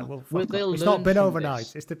 I was like, it's not been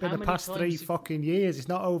overnight. It's been the past 3 fucking years. It's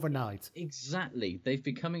not overnight. Exactly. They've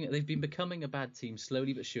been becoming a bad team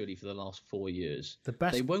slowly but surely for the last 4 years.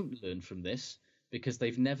 They won't learn from this because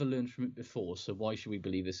they've never learned from it before, so why should we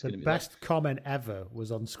believe this is going to be The best comment ever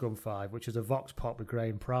was on Scrum 5, which was a Vox Pop with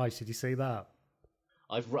Graham Price. Did you see that?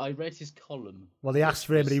 I read his column. Well, they asked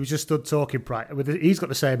for him, and he was just stood talking. He's got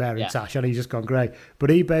the same hair in Tash, and he's just gone great. But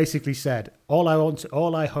he basically said, "All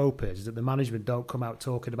I hope is that the management don't come out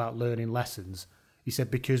talking about learning lessons." He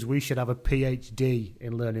said because we should have a PhD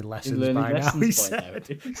in learning lessons by now. He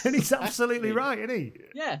said, and he's absolutely right, isn't he?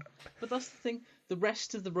 Yeah, but that's the thing. The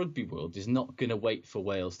rest of the rugby world is not going to wait for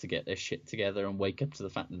Wales to get their shit together and wake up to the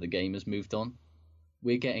fact that the game has moved on.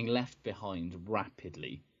 We're getting left behind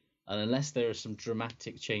rapidly. And unless there are some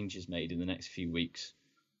dramatic changes made in the next few weeks,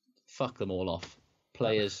 fuck them all off.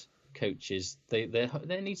 Players, coaches,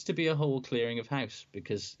 there needs to be a whole clearing of house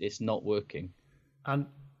because it's not working. And,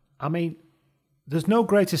 I mean, there's no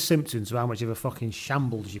greater symptoms of how much of a fucking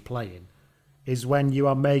shambles you're playing is when you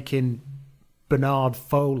are making Bernard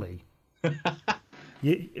Foley.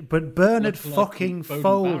 But Bernard fucking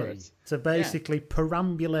Foley Barrett. To basically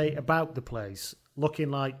perambulate about the place looking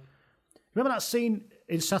like... Remember that scene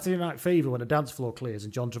in Saturday Night Fever when the dance floor clears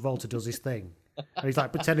and John Travolta does his thing? And he's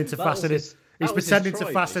like pretending to fasten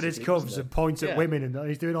his cuffs and point at women, and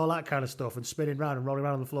he's doing all that kind of stuff and spinning around and rolling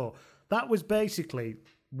around on the floor. That was basically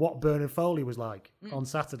what Bernard Foley was like on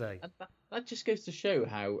Saturday. And that just goes to show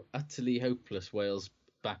how utterly hopeless Wales'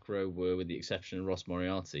 back row were, with the exception of Ross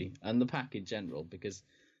Moriarty and the pack in general, because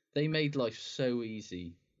they made life so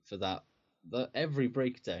easy for that every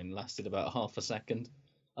breakdown lasted about half a second.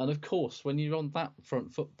 And of course, when you're on that front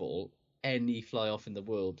football, any fly-off in the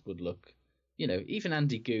world would look even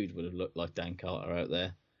Andy Goode would have looked like Dan Carter out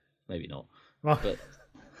there. Maybe not, Well,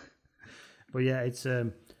 but yeah, it's.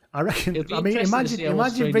 I reckon. I mean,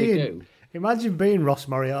 imagine being Ross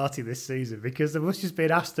Moriarty this season, because there must just be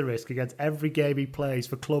an asterisk against every game he plays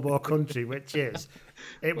for club or country, which is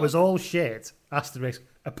it was all shit. Asterisk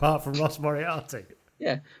apart from Ross Moriarty.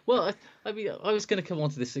 Yeah, well, I mean, I was going to come on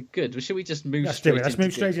to this. Good, but should we just move Let's straight? Let's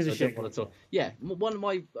move straight into shit. Yeah, one of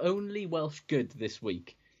my only Welsh good this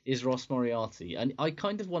week is Ross Moriarty, and I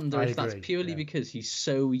kind of wonder if that's purely because he's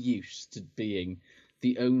so used to being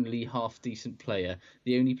the only half-decent player,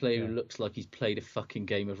 the only player who looks like he's played a fucking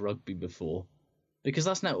game of rugby before. Because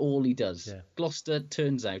that's now all he does. Yeah. Gloucester,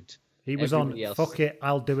 turns out... He was on, fuck it,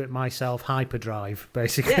 I'll do it myself, hyperdrive,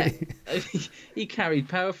 basically. Yeah. He carried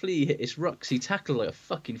powerfully, he hit his rucks, he tackled like a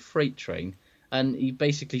fucking freight train, and he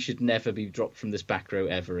basically should never be dropped from this back row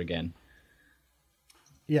ever again.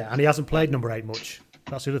 Yeah, and he hasn't played number 8 much.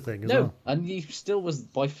 That's the other thing as well. No, and he still was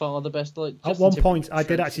by far the best. At one point, I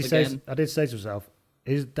did say to myself,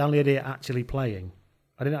 is Danley Idiot actually playing?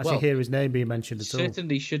 I didn't actually hear his name being mentioned at all.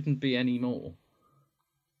 Certainly shouldn't be anymore.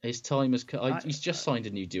 His time has... he's just signed a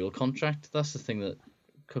new dual contract. That's the thing that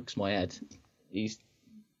cooks my head. He's...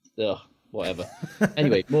 whatever.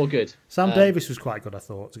 Anyway, more good. Sam Davis was quite good, I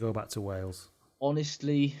thought, to go back to Wales.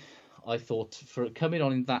 Honestly, I thought for coming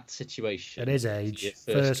on in that situation... At his age,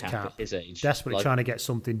 first cap, his age, desperately trying to get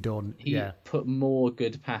something done. He put more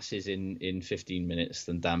good passes in 15 minutes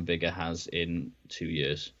than Dan Biggar has in 2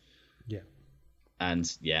 years. Yeah.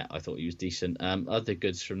 And yeah, I thought he was decent. Other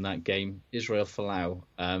goods from that game, Israel Folau.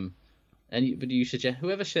 Anybody you suggest,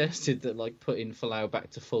 whoever suggested that putting Folau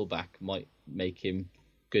back to fullback might make him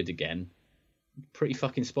good again, pretty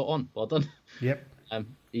fucking spot on. Well done. Yep.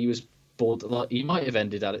 He was bored. He might have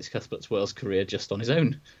ended Alex Cuthbert's Wales career just on his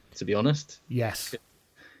own, to be honest. Yes.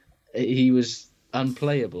 He was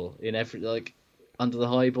unplayable in every under the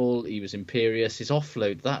high ball. He was imperious. His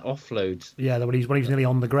offload. Yeah, when he was nearly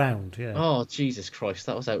on the ground. Yeah. Oh Jesus Christ,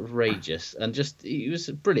 that was outrageous, and he was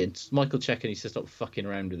brilliant. Michael Cheika needs to stop fucking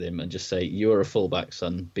around with him and just say, "You're a fullback,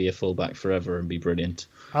 son. Be a fullback forever and be brilliant."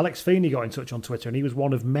 Alex Feeney got in touch on Twitter, and he was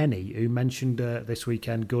one of many who mentioned this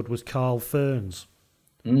weekend good was Carl Ferns.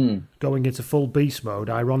 Going into full beast mode,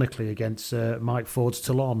 ironically, against Mike Ford's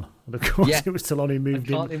Toulon. And of course, it was Toulon who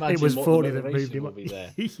moved him. It was Fordy that moved him.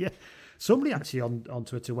 Yeah. Somebody actually on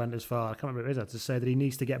Twitter went as far, I can't remember who it is, to say that he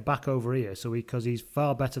needs to get back over here because he's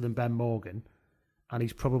far better than Ben Morgan, and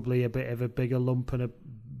he's probably a bit of a bigger lump and a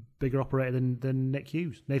bigger operator than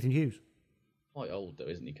Nathan Hughes. Quite old though,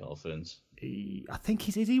 isn't he, Carl Ferns? I think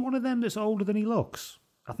is he one of them that's older than he looks?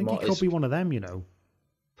 I think he could be one of them,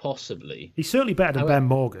 Possibly. He's certainly better than Ben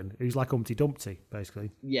Morgan, who's like Humpty Dumpty, basically.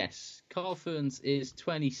 Yes. Carl Ferns is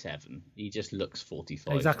 27. He just looks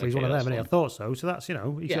 45. Exactly, he's one of them, and I thought so. So that's, he's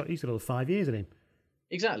got another 5 years in him.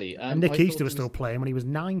 Exactly. And Nick Easter was still playing when he was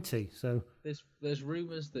 90, so... There's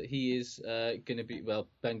rumours that he is going to be... Well,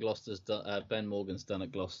 Ben Morgan's done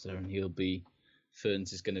at Gloucester, and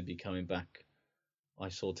Ferns is going to be coming back, I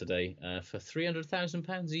saw today, for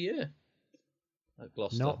 £300,000 a year at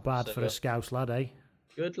Gloucester. Not bad for a Scouse lad, eh?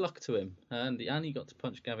 Good luck to him. And he got to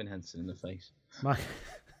punch Gavin Henson in the face.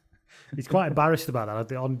 He's quite embarrassed about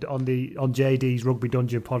that on JD's Rugby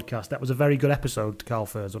Dungeon podcast. That was a very good episode to Carl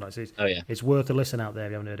Ferns. Oh, yeah. It's worth a listen out there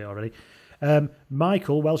if you haven't heard it already.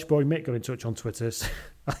 Michael, Welsh boy Mick, got in touch on Twitter.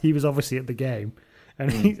 He was obviously at the game.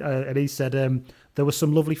 And he said there were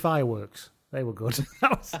some lovely fireworks. They were good.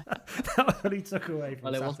 That was what he took away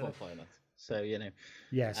from there was more fireworks. So,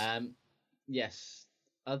 Yes. Yes.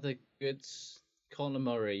 Other goods... Conor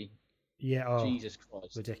Murray, Jesus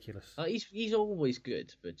Christ, ridiculous. He's always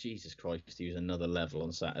good, but Jesus Christ, he was another level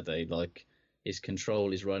on Saturday. His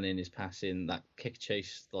control, his running, his passing, that kick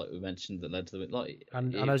chase, like we mentioned, that led to the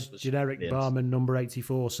And as generic brilliant. Barman number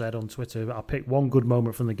 84 said on Twitter, I picked one good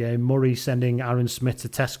moment from the game: Murray sending Aaron Smith to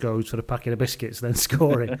Tesco's for a packet of biscuits, then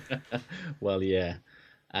scoring. Well, yeah.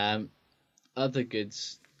 Other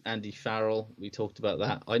goods: Andy Farrell. We talked about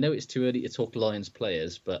that. I know it's too early to talk Lions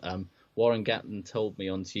players, but Warren Gatland told me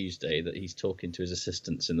on Tuesday that he's talking to his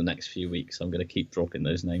assistants in the next few weeks. So I'm going to keep dropping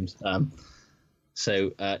those names.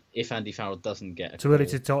 So if Andy Farrell doesn't get too early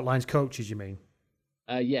to talk Lions coaches, you mean?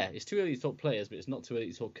 Yeah, it's too early to talk players, but it's not too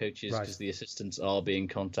early to talk coaches because the assistants are being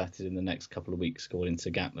contacted in the next couple of weeks, according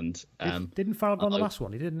to Gatland. Didn't Farrell go on the last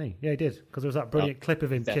one? He didn't he? Yeah, he did, because there was that brilliant clip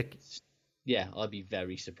of him kick. Yeah, I'd be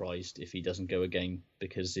very surprised if he doesn't go again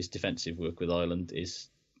because his defensive work with Ireland is...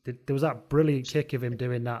 There was that brilliant kick of him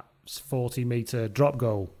doing that 40-metre drop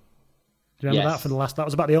goal. Do you remember that from the last... That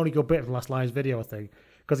was about the only good bit from the last Lions video, I think.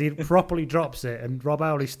 Because he properly drops it, and Rob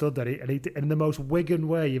Howley stood there, and in the most Wigan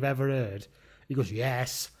way you've ever heard, he goes,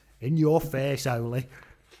 yes, In your face only.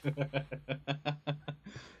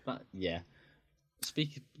 But, yeah.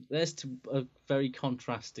 There's very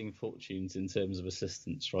contrasting fortunes in terms of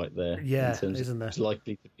assistants right there. Yeah, in terms isn't there? Who's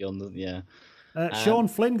likely to be on the Sean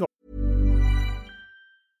Flynn got...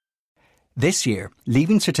 This year,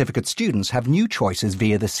 Leaving Certificate students have new choices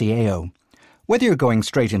via the CAO. Whether you're going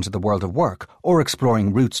straight into the world of work or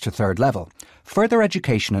exploring routes to third level, further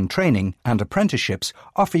education and training and apprenticeships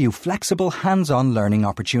offer you flexible hands-on learning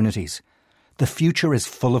opportunities. The future is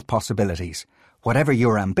full of possibilities. Whatever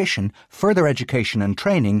your ambition, further education and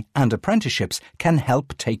training and apprenticeships can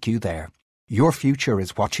help take you there. Your future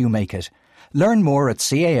is what you make it. Learn more at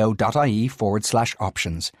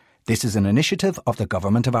cao.ie/options. This is an initiative of the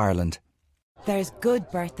Government of Ireland. There's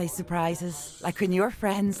good birthday surprises, like when your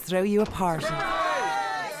friends throw you a party.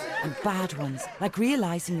 And bad ones, like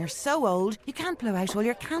realising you're so old you can't blow out all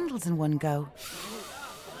your candles in one go.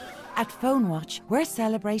 At PhoneWatch, we're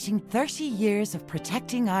celebrating 30 years of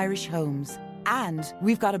protecting Irish homes. And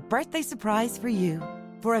we've got a birthday surprise for you.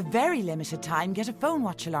 For a very limited time, get a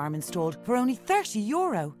PhoneWatch alarm installed for only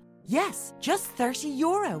 €30. Yes, just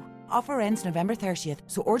 €30. Offer ends November 30th,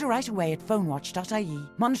 so order right away at phonewatch.ie.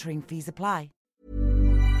 Monitoring fees apply.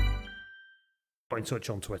 Got in touch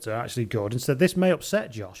on Twitter, actually good, and said, this may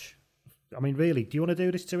upset Josh. I mean, really, do you want to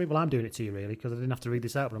do this to me? Well, I'm doing it to you, really, because I didn't have to read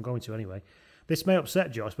this out, but I'm going to anyway. This may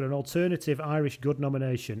upset Josh, but an alternative Irish good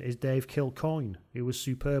nomination is Dave Kilcoyne, who was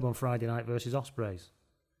superb on Friday night versus Ospreys.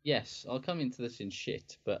 Yes, I'll come into this in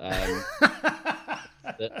shit, but... I'm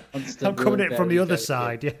coming in from the other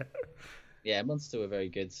side, yeah. Yeah, Munster were very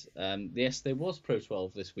good. Yes, there was Pro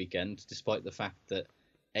 12 this weekend, despite the fact that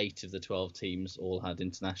 8 of the 12 teams all had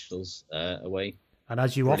internationals away. And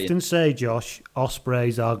as you often say, Josh,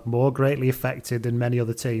 Ospreys are more greatly affected than many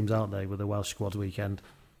other teams, aren't they, with the Welsh squad weekend?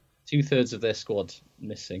 2/3 of their squad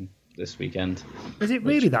missing this weekend. Is it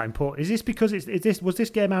really that important? Is this because was this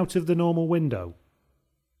game out of the normal window?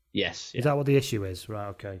 Yes. Yeah. Is that what the issue is? Right,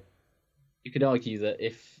 okay. You could argue that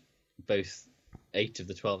if 8 of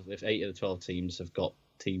the 12 teams have got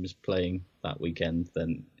teams playing that weekend,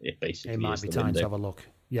 then it basically might is be the time window. to have a look.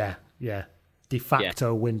 Yeah. De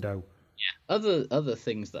facto window. Yeah. Other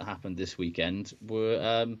things that happened this weekend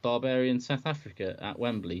were Barbarian South Africa at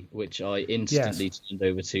Wembley, which I instantly turned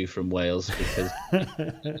over to from Wales because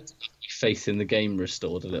faith in the game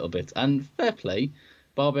restored a little bit. And fair play,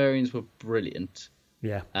 Barbarians were brilliant.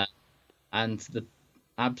 Yeah. And the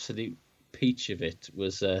absolute peach of it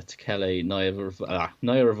was Tekele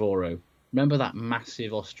Naiyaravoro. Remember that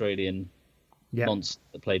massive Australian monster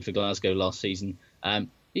that played for Glasgow last season?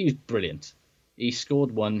 He was brilliant. He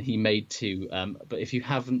scored one, he made two. But if you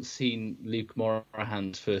haven't seen Luke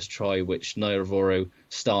Morahan's first try, which Naiyaravoro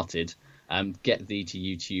started, get thee to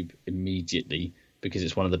YouTube immediately because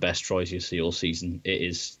it's one of the best tries you'll see all season. It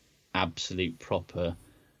is absolute proper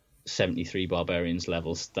 73 Barbarians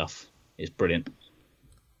level stuff. It's brilliant.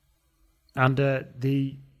 And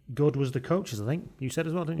the good was the coaches, I think you said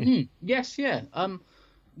as well, didn't you? Yes, yeah.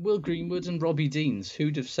 Will Greenwood and Robbie Deans,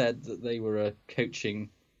 who'd have said that they were coaching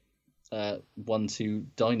 1-2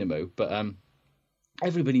 Dynamo, but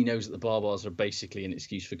everybody knows that the Barbars are basically an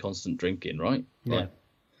excuse for constant drinking, right? Yeah. Like,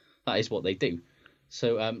 that is what they do.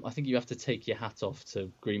 So I think you have to take your hat off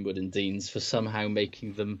to Greenwood and Deans for somehow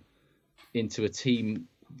making them into a team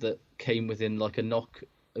that came within like a knock.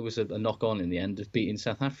 It was a knock on in the end of beating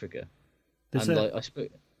South Africa. I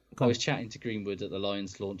was chatting to Greenwood at the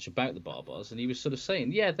Lions launch about the Barbars, and he was sort of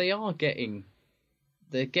saying, yeah, they're getting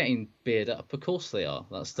beard up. Of course they are.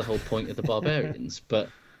 That's the whole point of the Barbarians. But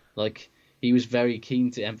like, he was very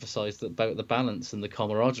keen to emphasise about the balance and the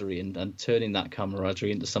camaraderie and turning that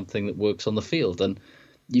camaraderie into something that works on the field. And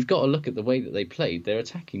you've got to look at the way that they played. Their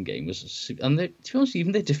attacking game was, and to be honest,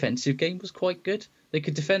 even their defensive game was quite good. They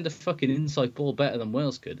could defend a fucking inside ball better than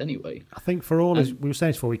Wales could anyway. I think for all his, we were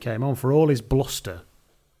saying this before we came on, for all his bluster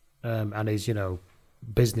and his,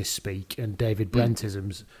 business speak and David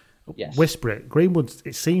Brentisms, whisper it, Greenwood,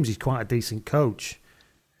 it seems he's quite a decent coach.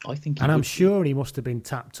 I think I'm sure he must have been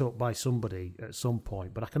tapped up by somebody at some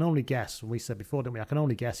point, but I can only guess, we said before, didn't we? I can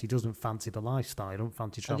only guess he doesn't fancy the lifestyle. He doesn't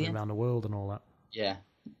fancy travelling around the world and all that. Yeah.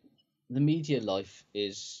 The media life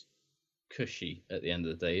is cushy at the end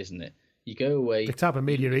of the day, isn't it? You go away. The type of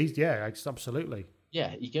media he's, absolutely.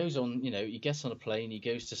 Yeah, he goes on, he gets on a plane, he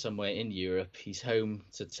goes to somewhere in Europe, he's home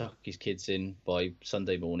to tuck his kids in by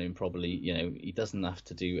Sunday morning, probably, he doesn't have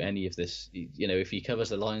to do any of this. If he covers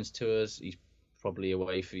the Lions tours, he's probably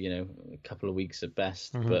away for, a couple of weeks at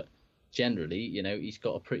best. Mm-hmm. But generally, he's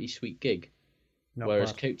got a pretty sweet gig.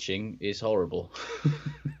 Whereas coaching is horrible.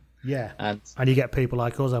 Yeah, and you get people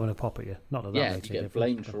like us having a pop at you. Not that you get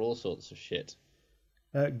blamed for all sorts of shit.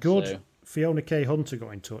 Fiona K. Hunter got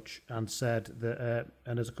in touch and said that,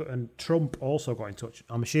 and Trump also got in touch.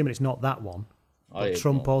 I'm assuming it's not that one. But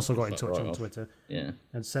Trump also got in touch on Twitter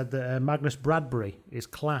and said that Magnus Bradbury is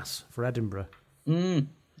class for Edinburgh.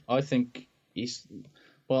 I think he's...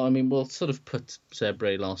 Well, I mean, we'll sort of put Seb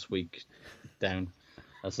Bray last week down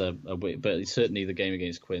as but certainly the game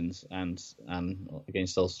against Quins and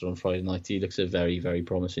against Ulster on Friday night, he looks a very, very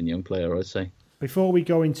promising young player, I'd say. Before we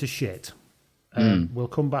go into shit, we'll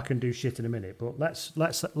come back and do shit in a minute. But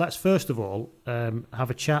let's first of all have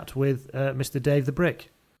a chat with Mr. Dave the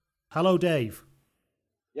Brick. Hello, Dave.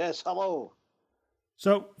 Yes, hello.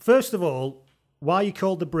 So, first of all, why are you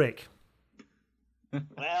called the Brick?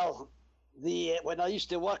 Well, when I used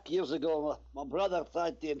to work years ago, my brother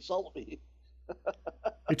tried to insult me.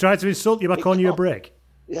 He tried to insult you by calling you a brick?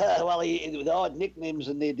 Yeah, well, they had nicknames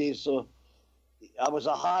in the days, so I was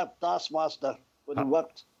a hard taskmaster when he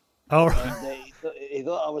worked. All right. And, he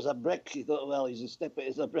thought I was a brick. He thought, well, he's as stupid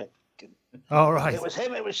as a brick. All right. It was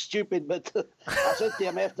him, it was stupid, but I said to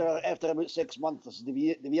him after about 6 months, I said, do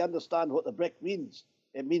you understand what the brick means?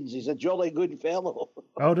 It means he's a jolly good fellow.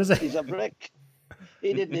 Oh, does it? He's a brick.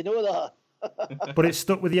 He didn't know that. But it's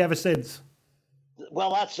stuck with you ever since?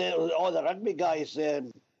 Well, that's it. All the rugby guys.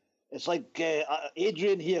 It's like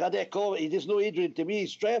Adrian here. I didn't call it. He does know Adrian to me.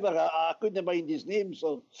 He's Trevor. I couldn't mind his name,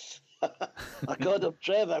 so I called him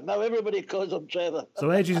Trevor. Now everybody calls him Trevor.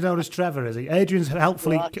 So Adrian's known as Trevor, is he? Adrian's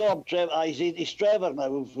helpfully... Well, I call him Trevor. He's Trevor now.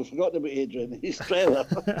 We've forgotten about Adrian. He's Trevor.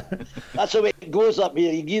 That's how it goes up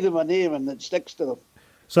here. You give them a name and it sticks to them.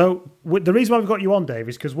 So the reason why we've got you on, Dave,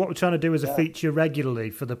 is because what we're trying to do as a feature regularly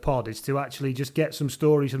for the pod is to actually just get some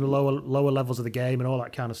stories from the lower levels of the game and all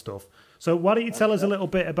that kind of stuff. So why don't you tell us a little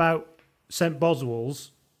bit about St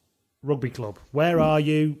Boswell's Rugby Club? Where are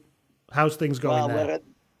you? How's things going there?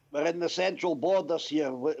 We're in the central borders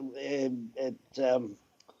here in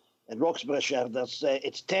Roxburghshire.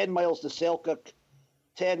 It's 10 miles to Selkirk,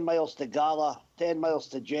 10 miles to Gala, 10 miles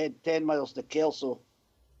to Jed, 10 miles to Kelso.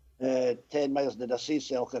 10 miles to the sea,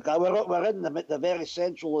 Selkirk. We're in the very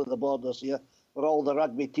central of the borders here, where all the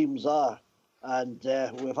rugby teams are. And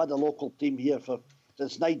we've had a local team here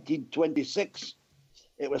since 1926.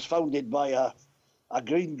 It was founded by a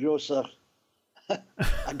greengrocer, a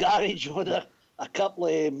garage owner, a couple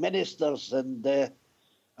of ministers, and a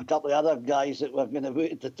couple of other guys that were going to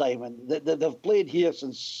vote at the time. And they've played here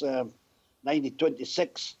since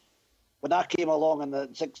 1926. When I came along in the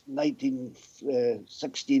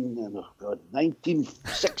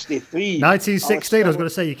 1963. 1916, I was going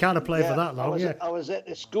to say, you can't have played for that long, I was at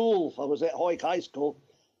the school, I was at Hoyk High School,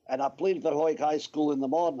 and I played for Hoyk High School in the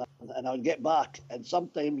morning, and I would get back, and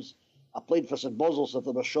sometimes I played for St Boswell's if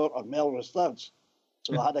they were short on Melrose Thirds.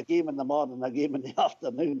 So I had a game in the morning and a game in the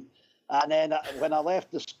afternoon. And then when I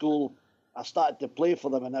left the school, I started to play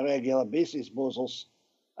for them on a regular basis, Boswell's,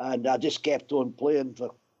 and I just kept on playing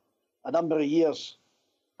for a number of years,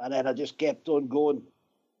 and then I just kept on going.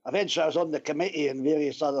 Eventually I was on the committee and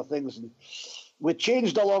various other things, and we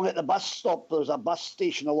changed along at the bus stop. There was a bus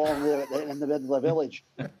station along there in the middle of the village,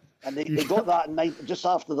 and they got that just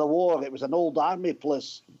after the war. It was an old army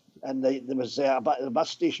place, and there was the bus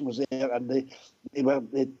station was there, and they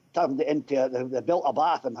turned it into they built a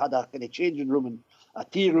bath and had a kind of changing room and a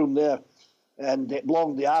tea room there, and it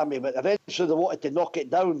belonged to the army. But eventually they wanted to knock it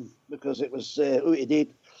down because it was out of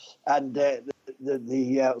date. And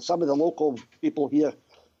some of the local people here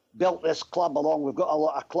built this club along. We've got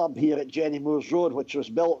a club here at Jenny Moores Road, which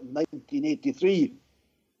was built in 1983.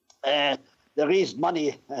 They raised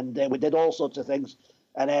money, and we did all sorts of things.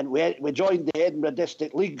 And then we joined the Edinburgh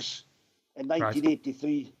District Leagues in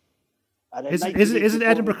 1983. Right. And isn't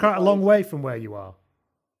Edinburgh quite a long way from where you are?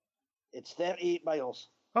 It's 38 miles.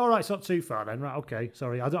 Oh, right, it's not too far then. Right, okay,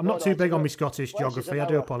 sorry. I'm not too big on my Scottish geography. I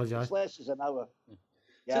do apologise. It's less than an hour.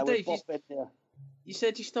 Yeah, so Dave, you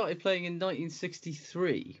said you started playing in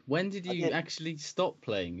 1963. When did you actually stop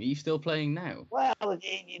playing? Are you still playing now? Well,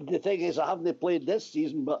 the thing is, I haven't played this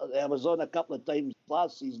season, but I was on a couple of times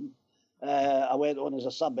last season. I went on as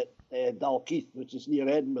a sub at Dalkeith, which is near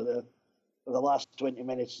Edinburgh. For the last 20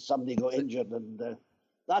 minutes, somebody got injured, and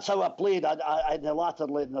that's how I played. In the last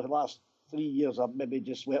 3 years, I've maybe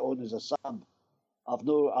just went on as a sub. I've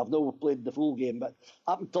no played the full game, but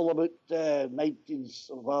up until about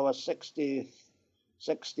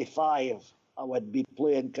 65, I would be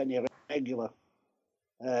playing kind of regular.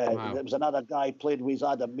 Wow. There was another guy played with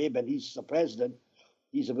Adam Maben. He's the president.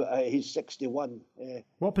 He's 61.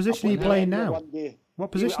 What position are you playing now?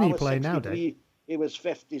 What position are you playing now, Dave? He was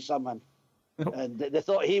 50 something, and they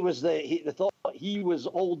thought he was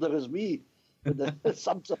older as me.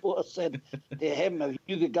 Some supporter said to him, "Are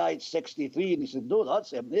you the guy at 63?" And he said, "No,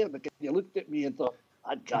 that's him there." Because he looked at me and thought,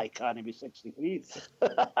 "That guy can't be 63."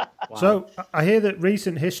 Wow. So I hear that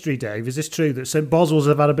recent history, Dave. Is this true that St Boswell's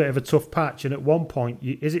have had a bit of a tough patch? And at one point,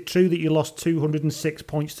 is it true that you lost 206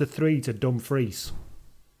 points to 3 to Dumfries?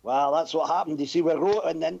 Well, that's what happened. You see, we wrote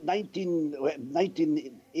in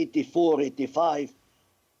 1984-85,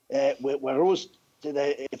 we rose to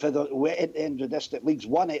the end of district leagues,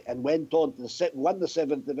 won it, and went on to won the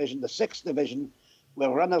 7th division, the 6th division. We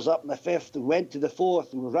were runners up in the 5th. We went to the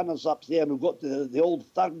 4th. We were runners up there, and we got to the old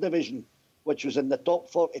 3rd division, which was in the top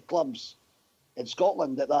 40 clubs in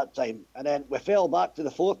Scotland at that time. And then we fell back to the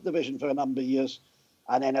 4th division for a number of years,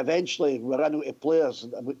 and then eventually we ran out of players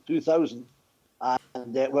in about 2000.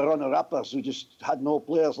 And we're runner-uppers who just had no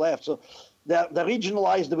players left. So they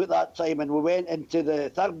regionalised about that time, and we went into the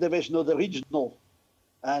 3rd division of the regional.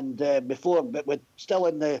 And but we're still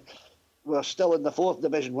in the 4th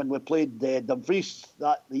division when we played Dumfries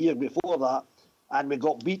the year before that, and we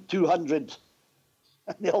got beat 200-0.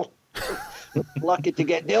 Lucky to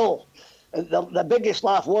get nil. The biggest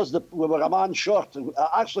laugh was we were a man short.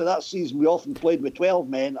 Actually, that season we often played with 12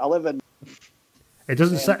 men, 11. It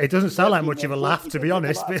doesn't sound like much of a laugh, to be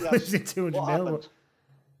honest. Losing 200-0.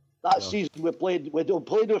 That season we played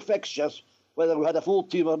our fixtures, whether we had a full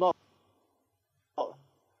team or not.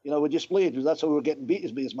 We just played. That's how we were getting beat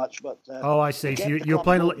as much. But I see. So you're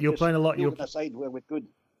playing a lot. You're playing a lot. You're aside where we could.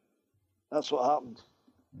 That's what happened.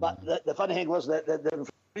 But the funny thing was that the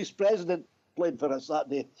vice president played for us that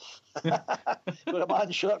day. With a man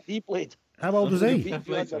short, he played. How old was he?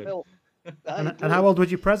 And how old was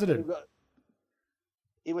your president?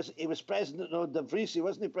 He was president of Dumfries. He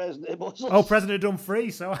wasn't president of Boswell. Oh, president of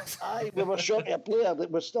Dumfries. Aye, we were short of a player.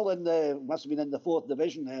 We're still must have been in the 4th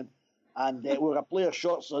division then. And we were a player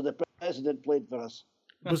short, so the president played for us.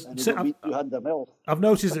 I've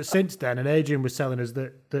noticed that since then, and Adrian was telling us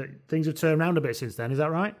that things have turned around a bit since then. Is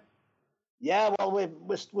that right? Yeah, well,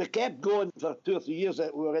 we kept going for 2 or 3 years.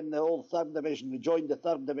 We were in the old 3rd division. We joined the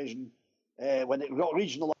 3rd division. When it got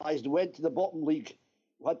regionalised, we went to the bottom league.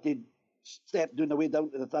 We had to step down the way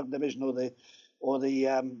down to the 3rd division or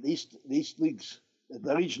the East leagues.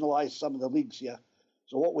 They regionalised some of the leagues here.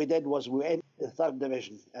 So what we did was we went to the 3rd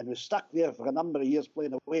division, and we stuck there for a number of years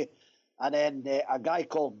playing away. And then a guy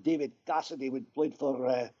called David Cassidy, who played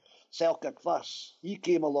for Selkirk first, he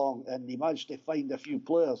came along and he managed to find a few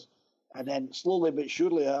players. And then slowly but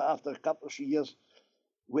surely, after a couple of years,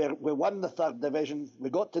 we won the 3rd division. We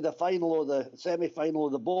got to the semi-final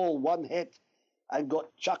of the ball, one hit, and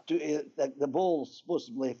got chucked to the ball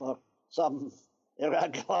supposedly for some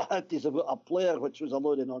irregularities about a player, which was a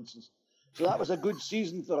load of nonsense. So that was a good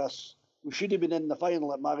season for us. We should have been in the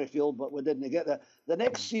final at Murrayfield, but we didn't get there. The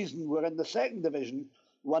next season, we're in the 2nd division,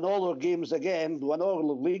 won all our games again, won all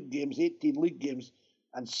the league games, 18 league games,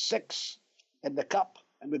 and 6 in the cup.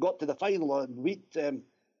 And we got to the final and beat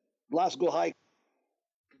Glasgow High,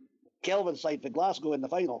 Kelvin side for Glasgow in the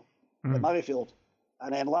final at Murrayfield.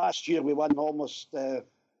 And then last year we won won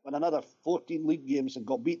another 14 league games and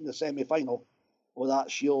got beat in the semi-final with that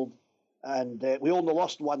Shield. And we only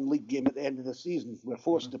lost one league game at the end of the season. We were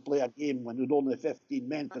forced to play a game when we had only 15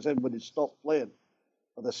 men because everybody stopped playing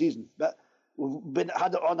for the season. But we've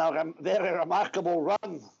had it on a very remarkable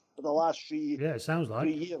run for the last 3 years. Yeah, it sounds like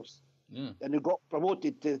 3 years. Yeah. And we got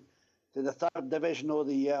promoted to the 3rd division of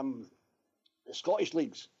the Scottish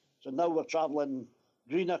leagues. So now we're travelling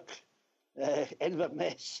Greenock,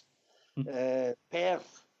 Inverness,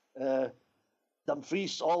 Perth,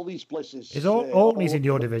 Dumfries, all these places. Orkney's in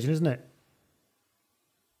your division, isn't it?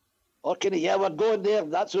 Orkney, yeah, we're going there.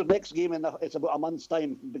 That's our next game. It's about a month's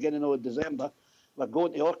time, beginning of December. We're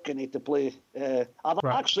going to Orkney to play. I've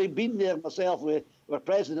actually been there myself with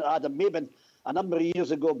President Adam Maben a number of years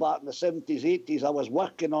ago, back in the 70s, 80s. I was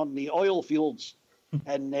working on the oil fields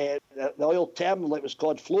and the oil terminal. It was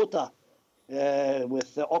called Flota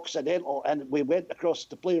with Occidental, and we went across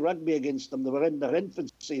to play rugby against them. They were in their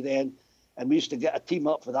infancy then, and we used to get a team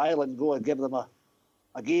up for the island, go and give them a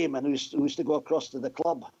game, and we used to go across to the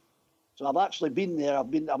club. So I've actually been there.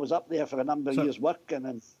 I was up there for a number of years working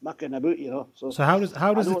and mucking about, So how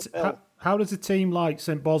does a team like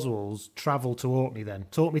St Boswell's travel to Orkney then?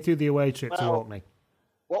 Talk me through the away trip to Orkney.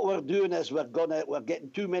 What we're doing is we're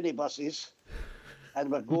getting too many buses,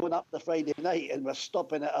 and we're going up the Friday night, and we're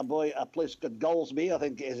stopping at a place called Gulls Bay, I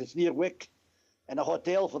think it is. It's near Wick, in a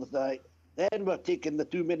hotel for the night. Then we're taking the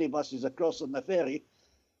 2 minibuses across on the ferry.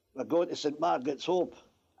 We're going to St Margaret's Hope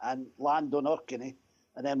and land on Orkney.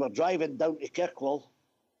 And then we're driving down to Kirkwall,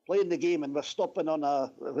 playing the game, and we're stopping on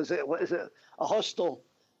a hostel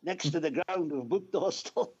next to the ground. We've booked the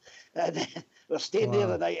hostel, and we're staying there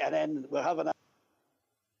the night, and then we're having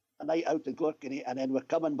a night out in Clorkenny, and then we're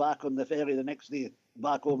coming back on the ferry the next day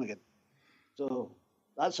back home again. So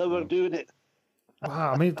that's how we're doing it.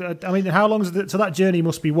 Wow, I mean, how long is it? So that journey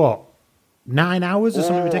must be what, 9 hours or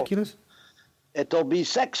something ridiculous? It'll be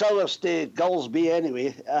 6 hours to Gulls Bay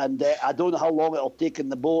anyway, and I don't know how long it'll take in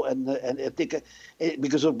the boat, and it'll take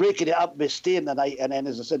because we're breaking it up by staying the night, and then,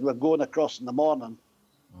 as I said, we're going across in the morning,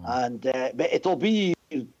 and but it'll be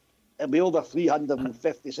over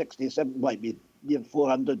 350, 60, 70, might be near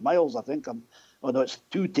 400 miles, I think. It's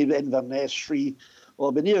 2 to Inverness, 3.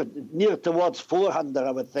 Well, it'll be near towards 400,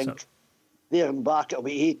 I would think. So, there and back, it'll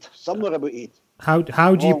be 8, somewhere about 8.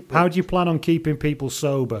 How do you plan on keeping people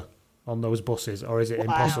sober on those buses, or is it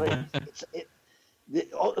impossible?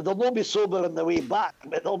 They'll not be sober on the way back,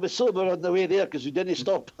 but they'll be sober on the way there because we didn't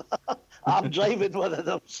stop. I'm driving one of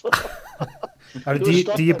them. So.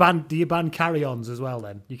 Do you ban carry-ons as well?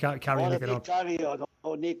 Then you can't carry anything on. Carry-on.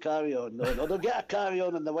 Oh, no carry-on. No, they'll get a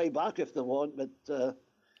carry-on on the way back if they want. But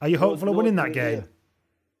are you hopeful of winning that game?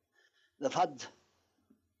 They've had.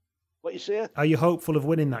 What you say? Are you hopeful of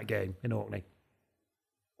winning that game in Orkney?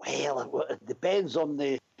 Well, it depends on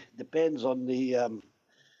the.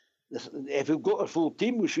 If we've got a full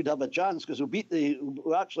team, we should have a chance because we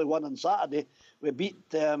actually won on Saturday. We beat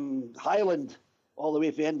Highland all the way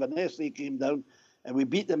from Inverness. They came down, and we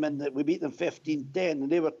beat them 15-10, and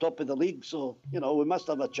they were top of the league. So we must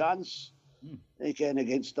have a chance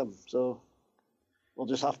against them. So. We'll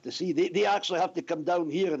just have to see. They actually have to come down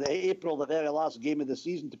here in April, the very last game of the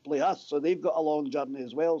season, to play us. So they've got a long journey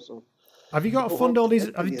as well. So, have you got to fund all these?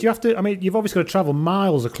 Do you have to? I mean, you've obviously got to travel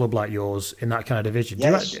miles. A club like yours in that kind of division.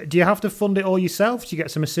 Yes. Do you have to fund it all yourself? Do you get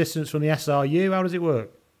some assistance from the SRU? How does it work?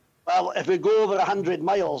 Well, if we go over 100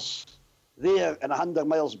 miles there and 100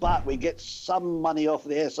 miles back, we get some money off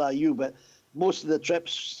the SRU. But most of the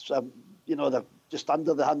trips, they're just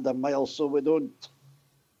under the 100 miles, so we don't.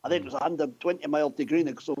 I think it was 120 miles to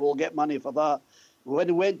Greenock, so we'll get money for that. When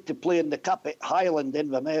we went to play in the Cup at Highland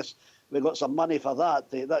Inverness, we got some money for that.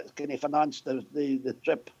 That kind of financed the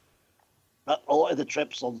trip. A lot of the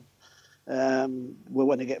trips we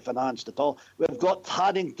want to get financed at all. We've got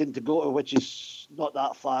Haddington to go to, which is not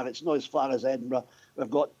that far. It's not as far as Edinburgh. We've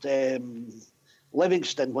got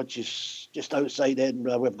Livingston, which is just outside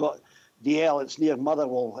Edinburgh. We've got DL, it's near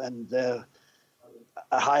Motherwell, and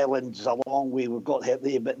Highland's a long way. We've got hit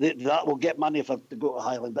there, but that will get money to go to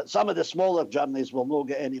Highland. But some of the smaller journeys will not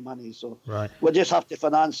get any money, so we'll just have to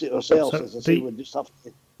finance it ourselves. So as I say, we'll just have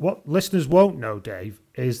to. What listeners won't know, Dave,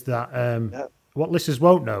 is that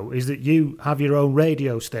you have your own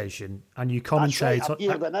radio station and you commentate. That's right. I'm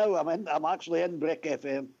here now. I'm actually in Brick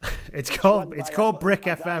FM. It's called Brick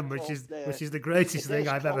FM, which is the greatest thing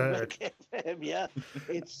I've ever heard. Brick FM, yeah.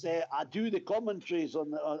 It's I do the commentaries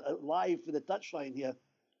on live for the touchline here.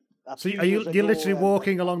 So you're literally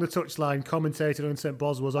walking along the touchline, commentating on St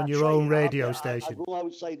Boswell's on your own radio station. I go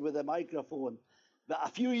outside with a microphone, but a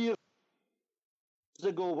few years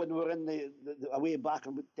ago, when we were in the away back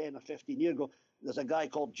about 10 or 15 years ago, there's a guy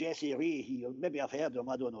called Jesse Ray. Maybe I've heard of him.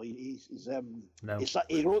 I don't know. He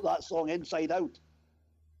wrote that song Inside Out.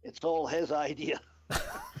 It's all his idea.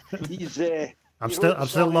 I'm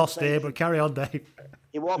still lost here, but carry on, Dave.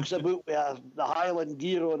 He walks about with the Highland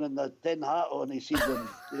gear on and the tin hat on. He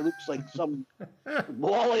looks like some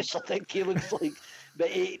Wallace, I think he looks like. But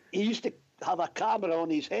he used to have a camera on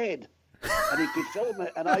his head. And he could film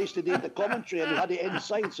it, and I used to do the commentary, and he had it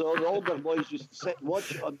inside, so all the older boys used to sit and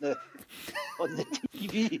watch it on the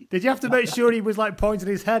TV. Did you have to make sure he was like pointing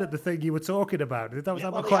his head at the thing you were talking about? He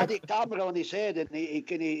had a camera on his head, and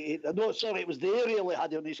it was the aerial he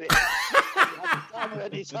had on his head. He had the camera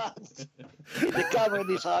in his hand. The camera in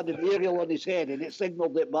his hand and the aerial on his head, and it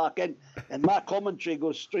signalled it back in. And my commentary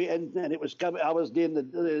goes straight in, and it was coming. I was doing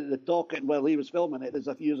the talking while he was filming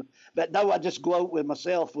it. But now I just go out with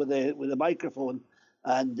myself with the microphone,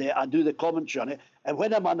 and I do the commentary on it. And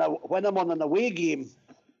when I'm on an away game,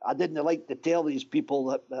 I didn't like to tell these people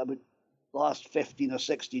that about the last 15 or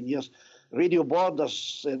 16 years, Radio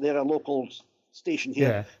Borders, they're a local station here.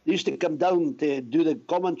 Yeah. They used to come down to do the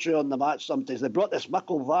commentary on the match sometimes. They brought this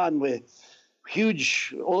muckle van with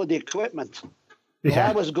huge all of the equipment. Yeah. Well,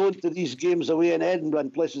 I was going to these games away in Edinburgh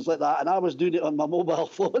and places like that, and I was doing it on my mobile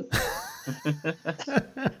phone.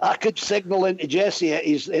 I could signal into Jesse at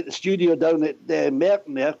the studio down at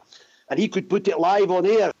Merton there, and he could put it live on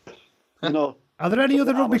air. Are there any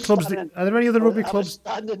other rugby clubs? I was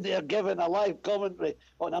standing there giving a live commentary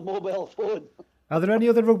on a mobile phone. Are there any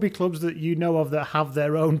other rugby clubs that you know of that have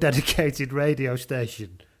their own dedicated radio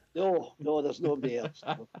station No, there's nobody else.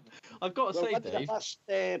 I've got to say, one of Dave, the first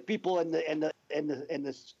people in the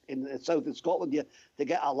south of Scotland here to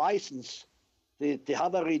get a license to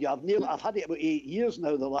have a radio. I've had it about 8 years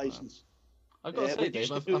now. The license. I've got to say,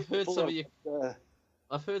 Dave, I've heard some of your.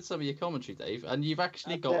 I've heard some of your commentary, Dave, and you've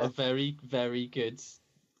actually got a very, very good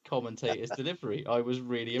commentator's delivery. I was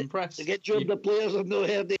really impressed. To get the players have no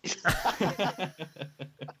heard it.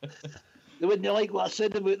 They wouldn't like what I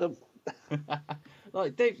said about them.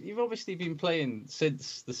 Like, Dave, you've obviously been playing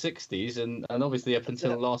since the 60s and obviously up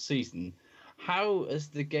until last season. How has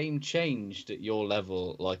the game changed at your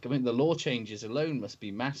level? Like, I mean, the law changes alone must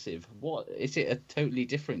be massive. What is it, a totally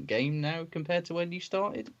different game now compared to when you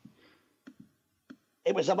started?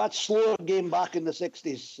 It was a much slower game back in the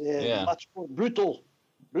 60s. Much more brutal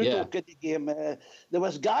kitty game. There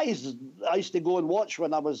was guys I used to go and watch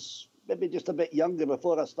when I was maybe just a bit younger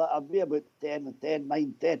before I started. I'd be about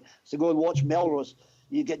 9, 10. So go and watch Melrose.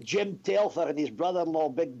 You get Jim Telfer and his brother-in-law,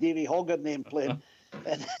 Big Davy Hoggername, playing.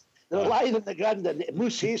 And they were lying on the ground, and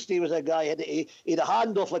Moose Hasty was a guy, and he had a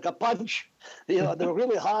hand off like a punch. They were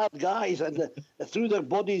really hard guys, and they threw their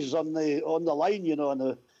bodies on the line, and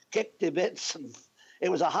they kicked to bits. And it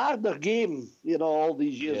was a harder game, all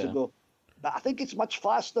these years ago. But I think it's much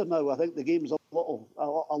faster now. I think the game's a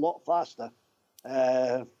lot faster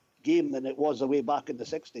game than it was way back in the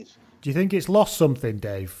 60s. Do you think it's lost something,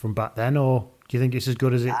 Dave, from back then, or do you think it's as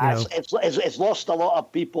good as it? It's lost a lot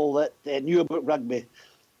of people that knew about rugby.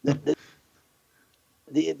 The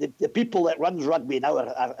people that runs rugby now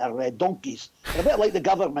are donkeys. They're a bit like the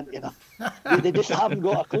government, They just haven't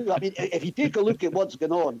got a clue. I mean, if you take a look at what's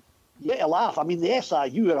going on, you get to laugh. I mean, the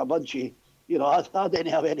SIU are a bunch of, I didn't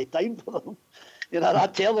have any time for them. I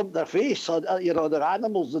tell them their face, they're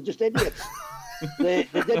animals, they're just idiots. They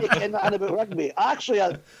didn't care anything about rugby. Actually,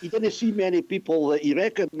 you didn't see many people that you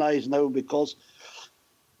recognise now because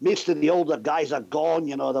most of the older guys are gone,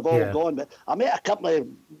 they've all gone. But I met a couple of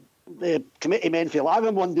committee men for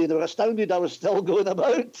Lagan one day. They were astounded I was still going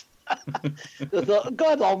about. They thought,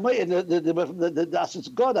 God almighty, I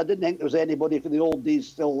said, God, I didn't think there was anybody from the old days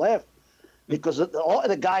still left. Because a lot of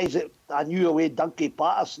the guys that I knew away, Duncan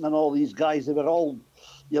Patterson and all these guys, they were all,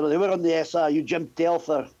 they were on the SIU, Jim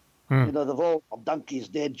Telfer. They've all, Dunky's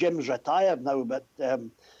dead. Jim's retired now, but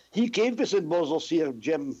he came to St. Boswell's here,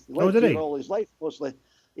 Jim. He lived here all his life, mostly.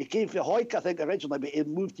 He came from Hawick, I think, originally, but he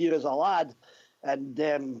moved here as a lad.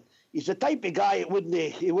 And he's the type of guy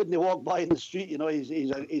he wouldn't walk by in the street.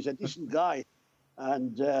 He's a decent guy.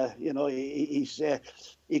 And,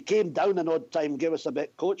 he came down an odd time, gave us a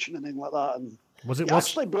bit of coaching and things like that. And he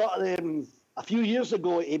actually brought, a few years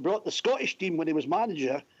ago, he brought the Scottish team when he was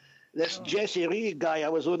manager. This Jesse Ray guy I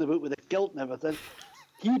was on about with the kilt and everything,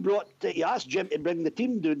 he asked Jim to bring the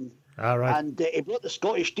team down. All right. And he brought the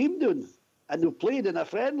Scottish team down. And we played in a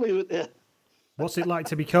friendly with the... What's it like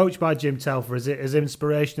to be coached by Jim Telfer? Is it as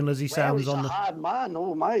inspirational as he sounds on the... He's a hard man.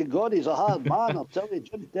 Oh, my God, he's a hard man. I'll tell you,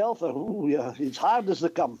 Jim Telfer, he's hard as they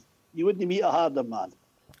come. You wouldn't meet a harder man.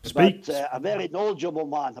 But a very knowledgeable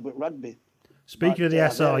man about rugby. Speaking of the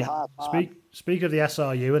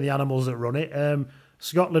SRU and the animals that run it,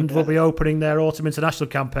 Scotland will be opening their autumn international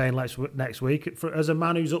campaign next week. As a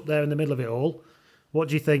man who's up there in the middle of it all, what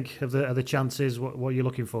do you think of the chances? What are you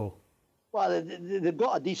looking for? Well, they've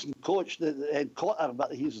got a decent coach, Cotter,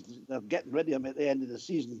 but they're getting rid of him at the end of the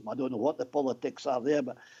season. I don't know what the politics are there,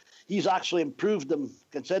 but he's actually improved them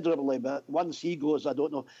considerably. But once he goes, I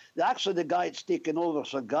don't know. The guy that's taken over,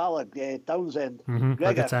 Sir Gaelic, Townsend.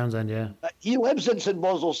 Gregor Townsend, yeah. He lives in St.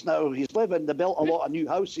 Boswell's now. They built a lot of new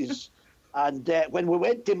houses. And when we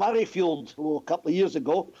went to Murrayfield a couple of years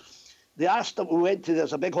ago, they asked him,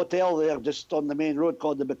 there's a big hotel there just on the main road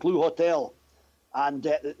called the Buccleuch Hotel. And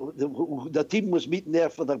the team was meeting there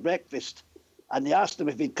for their breakfast. And they asked him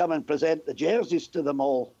if he'd come and present the jerseys to them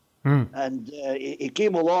all. And he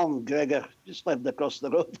came along, Gregor, just lived across the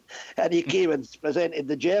road. And he came and presented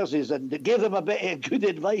the jerseys and gave them a bit of good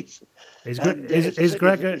advice. Is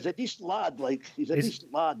Gregor... He's a decent lad,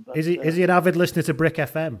 decent lad. But, is he an avid listener to Brick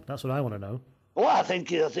FM? That's what I want to know. Well, I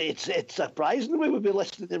think it's surprising we would be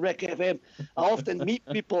listening to Brick FM. I often meet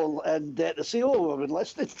people and they say, "Oh, we've been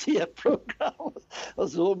listening to your programme." I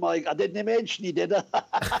was, "Oh my!" I didn't mention you, did I?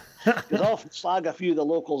 Because I often slag a few of the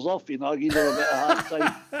locals off, give them a bit of a hard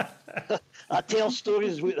time. I tell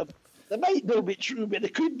stories with them. They might not be true, but they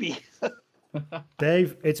could be.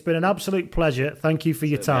 Dave, it's been an absolute pleasure. Thank you for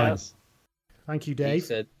your time. Yes. Thank you, Dave. He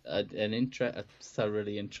said a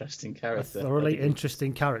thoroughly interesting character.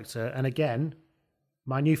 Interesting character. And again,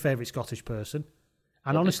 my new favourite Scottish person.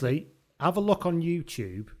 And honestly, have a look on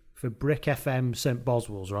YouTube for Brick FM St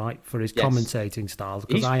Boswell's, right, for his Yes. commentating style.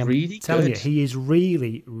 Because He's I am really telling you, good. he is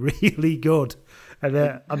really, really good.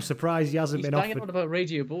 And I'm surprised he hasn't He's been banging offered. on about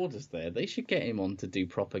Radio Borders there. They should get him on to do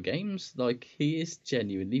proper games. Like, he is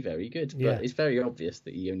genuinely very good. But Yeah. it's very obvious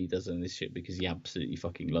that he only does this shit because he absolutely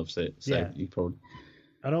fucking loves it. So Yeah. you probably...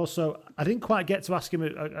 And also, I didn't quite get to ask him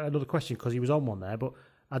another question because he was on one there, but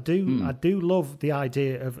I do love the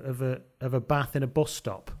idea of a bath in a bus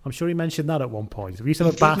stop. I'm sure he mentioned that at one point. We used to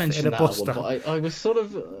have a bath in a bus stop. I was sort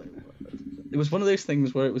of... it was one of those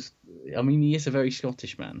things where it was... I mean, he is a very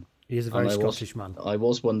Scottish man. He is a very Scottish man. I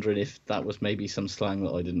was wondering if that was maybe some slang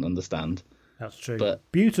that I didn't understand. That's true. But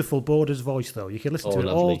beautiful Borders voice, though. You can listen to it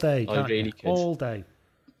all lovely. day. I Can't really you? could. All day.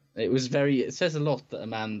 It was very... It says a lot that a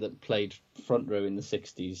man that played front row in the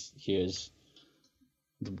 60s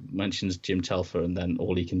mentions Jim Telfer, and then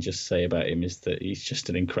all he can just say about him is that he's just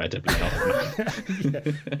an incredibly hard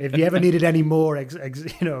man. If you ever needed any more evidence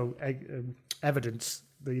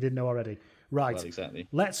that you didn't know already. Right. Well, exactly.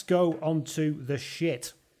 Let's go on to the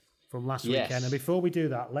shit from last weekend. And before we do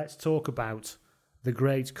that, let's talk about the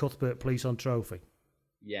great Cuthbert Police-on Trophy.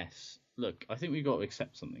 Yes. Look, I think we've got to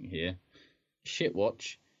accept something here.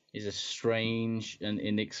 Shitwatch is a strange and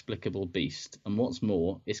inexplicable beast. And what's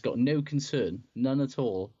more, it's got no concern, none at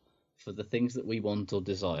all, for the things that we want or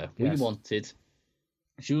desire. Yes. We wanted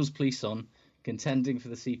Jules Plisson contending for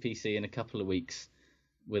the CPC in a couple of weeks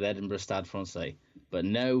with Edinburgh Stade Francais. But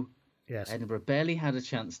no, yes. Edinburgh barely had a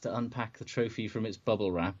chance to unpack the trophy from its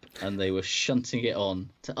bubble wrap, and they were shunting it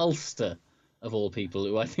on to Ulster, of all people,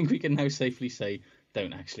 who I think we can now safely say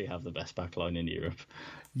don't actually have the best backline in Europe.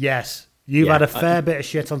 Yes. You've had a fair bit of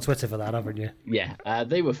shit on Twitter for that, haven't you? Yeah,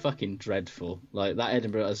 they were fucking dreadful. Like, that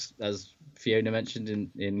Edinburgh, as Fiona mentioned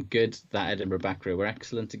in Good, that Edinburgh back row were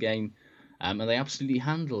excellent again. And they absolutely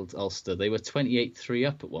handled Ulster. They were 28-3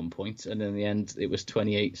 up at one point, and in the end, it was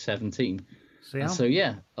 28-17.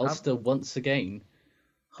 So, Ulster once again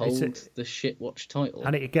hold the Shitwatch title.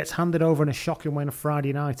 And it gets handed over in a shocking win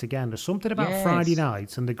Friday night again. There's something about Friday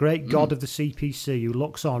nights and the great god of the CPC who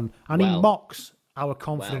looks on and he mocks our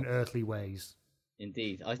confident earthly ways.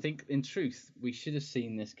 Indeed. I think, in truth, we should have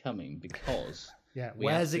seen this coming because...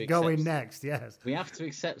 where's it going next? Yes. We have to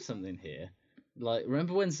accept something here. Like,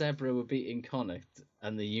 remember when Zebra were beating Connacht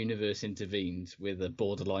and the universe intervened with a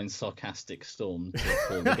borderline sarcastic storm to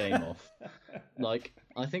call the game off? Like,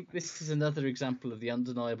 I think this is another example of the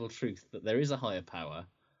undeniable truth that there is a higher power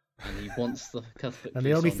and he wants the Cuthbert and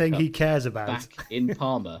the only thing he cares about back in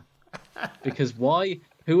Parma. Because why?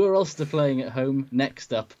 Who are Ulster playing at home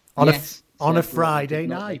next up? On a Zebra Friday could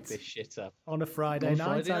not night. Make this shit up. On a Friday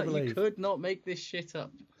night, I believe. You could not make this shit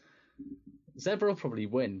up. Zebra will probably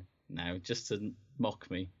win now, just to mock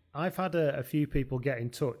me. I've had a few people get in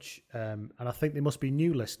touch, and I think they must be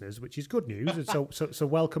new listeners, which is good news. So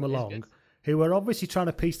welcome along, who are obviously trying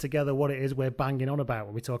to piece together what it is we're banging on about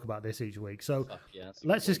when we talk about this each week. So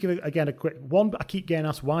let's just give it again a quick one. I keep getting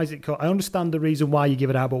asked, why is it called? I understand the reason why you give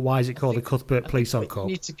it out, but why is it called the Cuthbert Police-on Cup?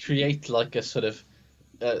 You need to create like a sort of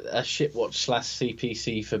a Shitwatch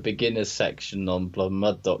 /CPC for beginners section on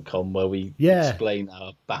bloodmud.com where we explain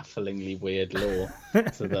our bafflingly weird lore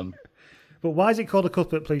to them. But why is it called a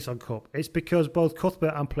Cuthbert Police-on Cup? It's because both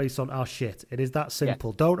Cuthbert and Police-on are shit. It is that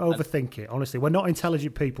simple. Don't overthink it. Honestly, we're not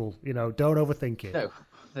intelligent people. Don't overthink it. No,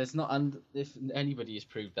 there's not. And if anybody has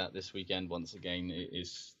proved that this weekend, once again, it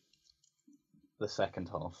is the second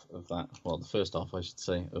half of that. Well, the first half, I should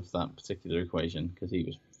say, of that particular equation, because he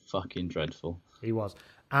was fucking dreadful. He was.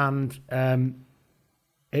 And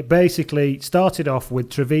it basically started off with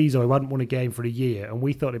Treviso, who hadn't won a game for a year, and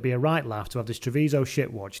we thought it'd be a right laugh to have this Treviso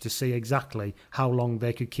Shitwatch to see exactly how long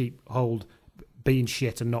they could hold being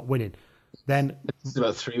shit and not winning. Then it's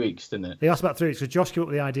about 3 weeks, didn't it? They asked about 3 weeks, because Josh came up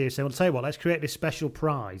with the idea saying, well, I'll tell you what, let's create this special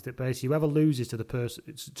prize that basically whoever loses to the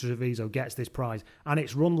person to Treviso gets this prize. And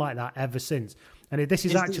it's run like that ever since. And this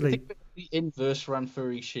is actually the inverse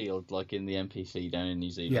Ranfurly Shield, like in the NPC down in New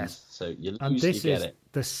Zealand. Yes. So you lose, and this you get is it.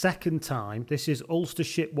 The second time. This is Ulster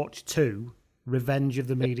Shitwatch 2, Revenge of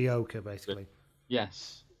the Mediocre, basically.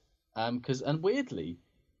 Yes. And weirdly,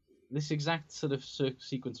 this exact sort of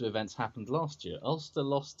sequence of events happened last year. Ulster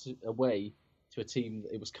lost away to a team.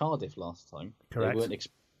 It was Cardiff last time. Correct. They weren't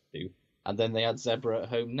expected to. And then they had Zebra at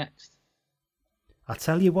home next. I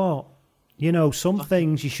tell you what, some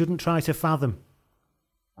things you shouldn't try to fathom.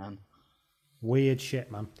 Man. Weird shit,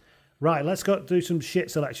 man. Right, let's go do some shit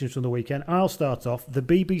selections from the weekend. I'll start off. The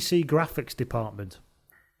BBC graphics department.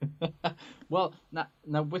 Well,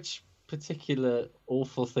 now which particular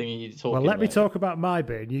awful thing are you talking about? Well, let me talk about my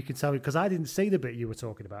bit, and you can tell me, because I didn't see the bit you were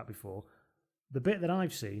talking about before. The bit that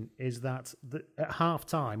I've seen is that at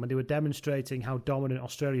half-time, when they were demonstrating how dominant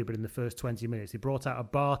Australia had been in the first 20 minutes, they brought out a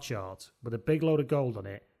bar chart with a big load of gold on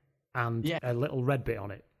it and a little red bit on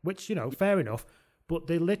it, which, fair enough, but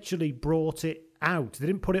they literally brought it out. They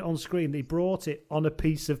didn't put it on screen. They brought it on a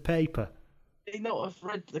piece of paper. They not have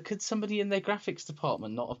read... Could somebody in their graphics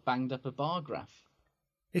department not have banged up a bar graph?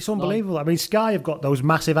 It's unbelievable. I mean, Sky have got those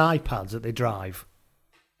massive iPads that they drive.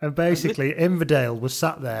 And basically, Inverdale was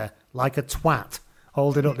sat there like a twat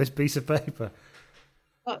holding up this piece of paper.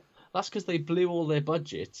 That's because they blew all their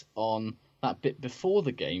budget on that bit before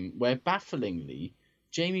the game where, bafflingly,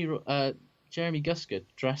 Jeremy Gusker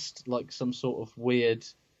dressed like some sort of weird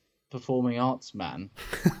performing arts man.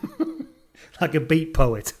 Like a beat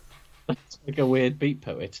poet. Like a weird beat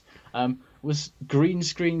poet. Was green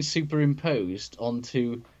screen superimposed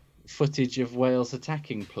onto footage of Wales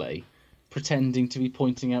attacking play, pretending to be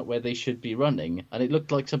pointing out where they should be running, and it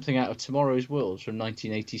looked like something out of Tomorrow's World from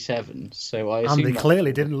 1987. So I assume and they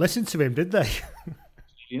clearly didn't listen to him, did they?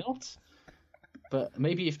 Not. But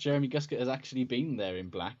maybe if Jeremy Gusker has actually been there in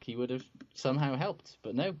black, he would have somehow helped.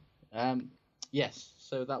 But no. Yes,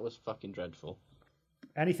 so that was fucking dreadful.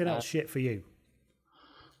 Anything else shit for you?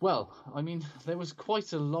 Well, I mean, there was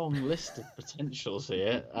quite a long list of potentials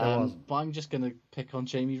here, but I'm just going to pick on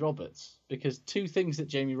Jamie Roberts, because two things that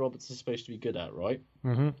Jamie Roberts is supposed to be good at, right?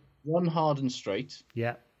 Mm-hmm. Run hard and straight.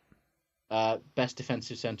 Yeah. Best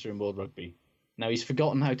defensive centre in world rugby. Now, he's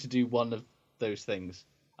forgotten how to do one of those things,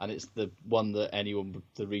 and it's the one that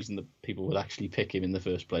the reason that people would actually pick him in the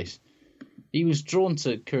first place. He was drawn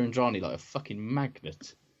to Kurandrani like a fucking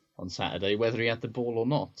magnet on Saturday, whether he had the ball or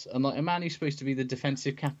not. And like a man who's supposed to be the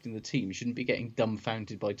defensive captain of the team shouldn't be getting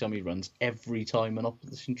dumbfounded by dummy runs every time an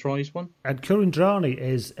opposition tries one. And Kurandrani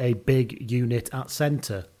is a big unit at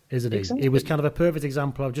centre, isn't he? Exactly. It was kind of a perfect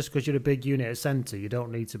example of just because you're a big unit at centre, you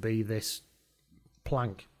don't need to be this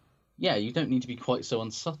plank. Yeah, you don't need to be quite so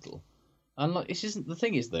unsubtle. And like, this isn't the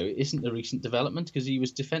thing is though, it isn't a recent development, because he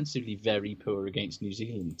was defensively very poor against New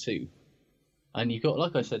Zealand too. And you've got,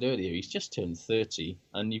 like I said earlier, he's just turned 30,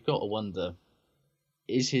 and you've got to wonder,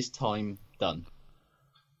 is his time done?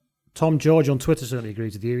 Tom George on Twitter certainly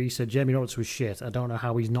agrees with you. He said Jamie Roberts was shit. I don't know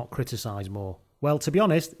how he's not criticised more. Well, to be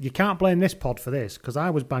honest, you can't blame this pod for this, because I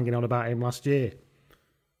was banging on about him last year.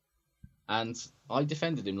 And I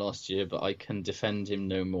defended him last year, but I can defend him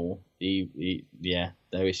no more.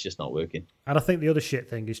 It's just not working. And I think the other shit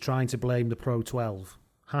thing is trying to blame the Pro 12.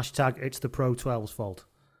 Hashtag it's the Pro 12's fault.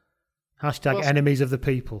 Hashtag enemies of the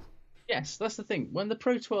people. Yes, that's the thing. When the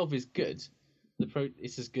Pro 12 is good,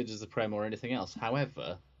 it's as good as the Prem or anything else.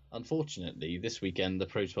 However, unfortunately, this weekend the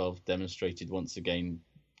Pro 12 demonstrated once again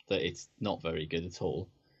that it's not very good at all,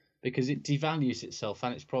 because it devalues itself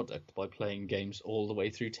and its product by playing games all the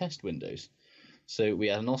way through test windows. So we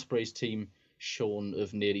had an Ospreys team shorn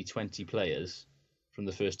of nearly 20 players from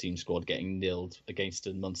the first team squad getting nilled against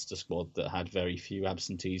a Munster squad that had very few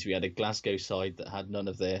absentees. We had a Glasgow side that had none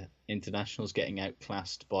of their internationals getting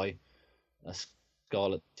outclassed by a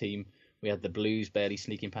Scarlet team. We had the Blues barely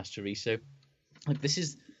sneaking past Chorizo. Like, this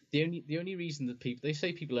is the only reason that they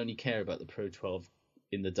say people only care about the Pro 12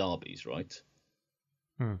 in the derbies, right?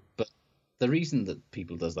 But the reason that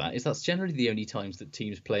people does that is that's generally the only times that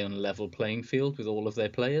teams play on a level playing field with all of their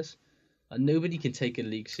players. And nobody can take a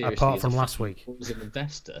league seriously apart from last week as an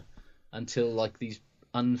investor until like these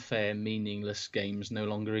unfair, meaningless games no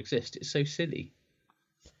longer exist. It's so silly.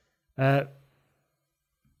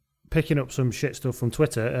 Picking up some shit stuff from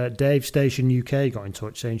Twitter, Dave Station UK got in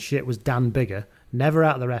touch saying shit was Dan Bigger, never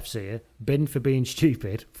out of the ref's ear, binned for being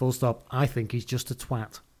stupid, full stop, I think he's just a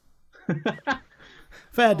twat.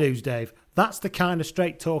 Fair dues, Dave. That's the kind of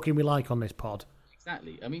straight talking we like on this pod.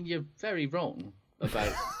 Exactly. I mean, you're very wrong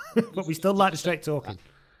about... But we still like the straight talking.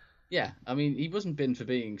 Yeah, I mean, he wasn't binned for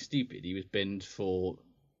being stupid. He was binned for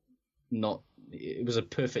not... It was a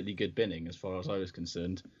perfectly good binning as far as I was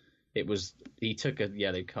concerned. He took a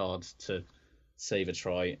yellow card to save a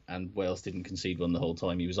try, and Wales didn't concede one the whole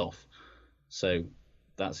time he was off. So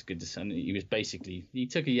that's a good descent. He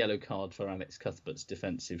took a yellow card for Alex Cuthbert's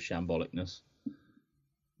defensive shambolicness.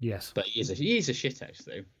 Yes. But he is a shithouse,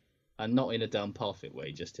 though. And not in a Dan Parfitt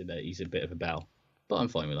way, just in that he's a bit of a bell. But I'm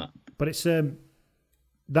fine with that. But it's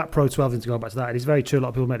that Pro 12 thing, to go back to that, it is very true. A lot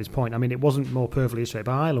of people make this point. I mean, it wasn't more perfectly illustrated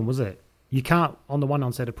by Ireland, was it? You can't, on the one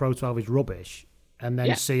hand, say the Pro 12 is rubbish and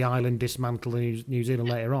then see Ireland dismantle New Zealand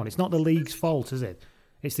later on. It's not the league's fault, is it?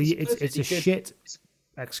 It's a shit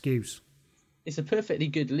excuse. It's a perfectly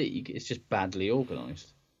good league. It's just badly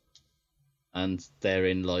organised. And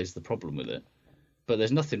therein lies the problem with it. But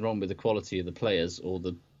there's nothing wrong with the quality of the players or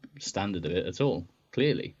the standard of it at all,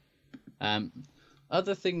 clearly.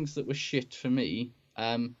 Other things that were shit for me,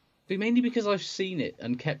 but mainly because I've seen it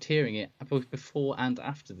and kept hearing it both before and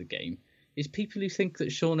after the game, is people who think that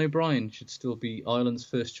Sean O'Brien should still be Ireland's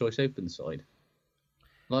first choice open side.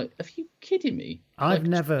 Like, are you kidding me? I've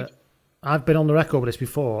been on the record with this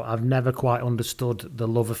before. I've never quite understood the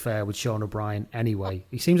love affair with Sean O'Brien anyway.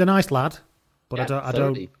 He seems a nice lad, but I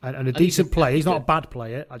don't, and a decent player. He's not a bad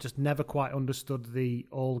player. I just never quite understood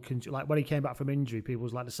like when he came back from injury, people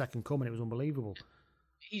was like the second coming. It was unbelievable.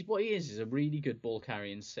 What he is a really good ball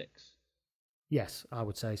carrying six. Yes, I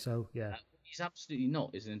would say so, yeah. He's absolutely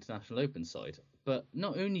not as an international open side. But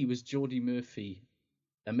not only was Geordie Murphy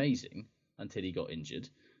amazing until he got injured,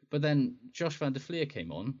 but then Josh van der Fleer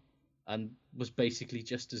came on and was basically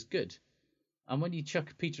just as good. And when you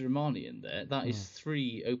chuck Peter Romani in there, that is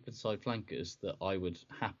 3 open side flankers that I would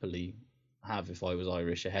happily have if I was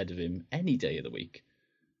Irish ahead of him any day of the week.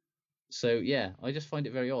 So, yeah, I just find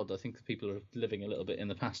it very odd. I think that people are living a little bit in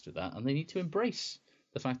the past with that, and they need to embrace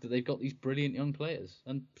the fact that they've got these brilliant young players.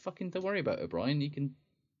 And fucking don't worry about O'Brien. He can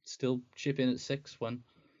still chip in at 6 when...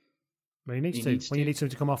 Well, he needs to. When you need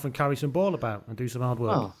someone to come off and carry some ball about and do some hard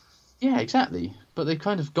work. Well, yeah, exactly. But they've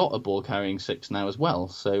kind of got a ball-carrying 6 now as well,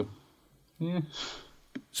 so... Yeah.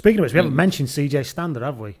 Speaking of which, we haven't mentioned CJ Stander,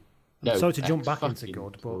 have we? No, sorry to jump back into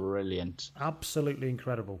good, but... Brilliant. Absolutely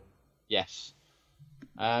incredible. Yes.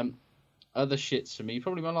 Other shits for me,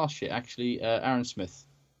 probably my last shit, actually, Aaron Smith.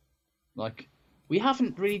 Like, we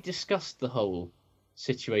haven't really discussed the whole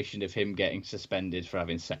situation of him getting suspended for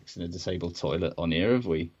having sex in a disabled toilet on here, have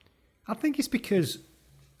we? I think it's because...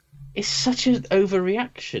 It's such an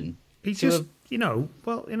overreaction. He just,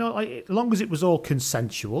 like, as long as it was all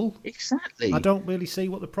consensual... Exactly. I don't really see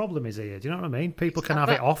what the problem is here, do you know what I mean? People can have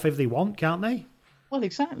it off if they want, can't they? Well,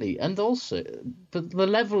 exactly. And also, but the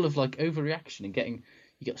level of, like, overreaction and getting...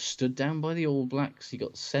 He got stood down by the All Blacks. He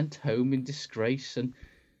got sent home in disgrace, and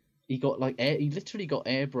he got he literally got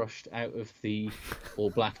airbrushed out of the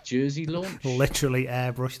All Black jersey launch. Literally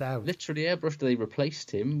airbrushed out. Literally airbrushed. They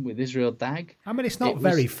replaced him with Israel Dag. I mean, it's not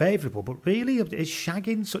very favourable, but really, is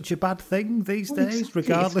shagging such a bad thing these days, exactly.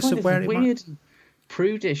 Regardless of where it might? Weird,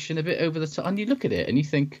 prudish, and a bit over the top. And you look at it, and you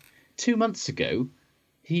think 2 months ago,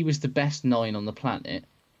 he was the best 9 on the planet.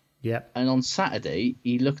 Yeah. And on Saturday,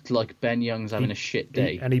 he looked like Ben Young's having a shit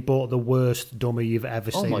day. And he bought the worst dummy you've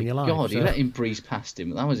ever seen in your life. Oh, my God. So. He let him breeze past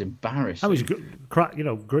him. That was embarrassing. That was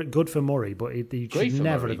good for Murray, but he should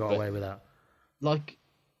never have got away with that. Like,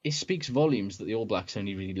 it speaks volumes that the All Blacks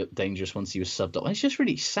only really looked dangerous once he was subbed up. And it's just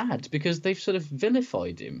really sad because they've sort of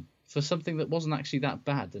vilified him for something that wasn't actually that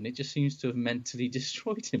bad. And it just seems to have mentally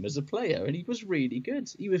destroyed him as a player. And he was really good.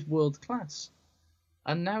 He was world class.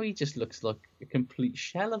 And now he just looks like a complete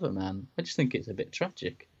shell of a man. I just think it's a bit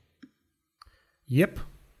tragic. Yep.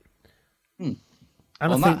 And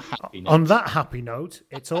on that happy note,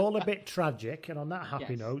 it's all a bit tragic. And on that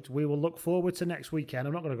happy note, we will look forward to next weekend.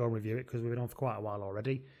 I'm not going to go and review it because we've been on for quite a while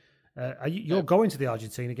already. You're going to the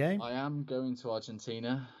Argentina game? I am going to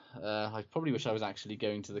Argentina. I probably wish I was actually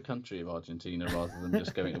going to the country of Argentina rather than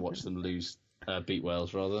just going to watch them beat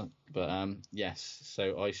Wales, rather. But yes,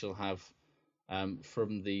 so I shall have... I've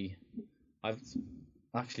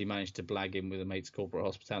actually managed to blag in with a mate's corporate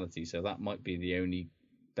hospitality, so that might be the only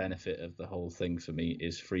benefit of the whole thing for me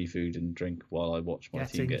is free food and drink while I watch my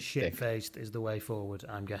team get shit-faced is the way forward,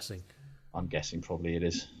 I'm guessing. I'm guessing probably it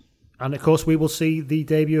is. And of course, we will see the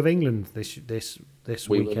debut of England this weekend.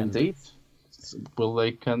 We will indeed.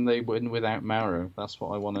 Can they win without Mauro? That's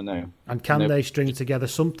what I want to know. And can they string together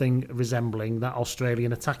something resembling that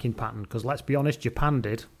Australian attacking pattern? Because let's be honest, Japan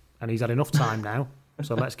did. And he's had enough time now,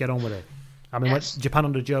 so let's get on with it. I mean, what Japan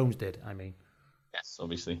under Jones did, I mean. Yes,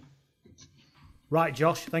 obviously. Right,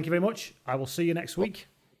 Josh, thank you very much. I will see you next week.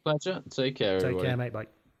 Pleasure. Take care, everybody. Take care, mate. Bye.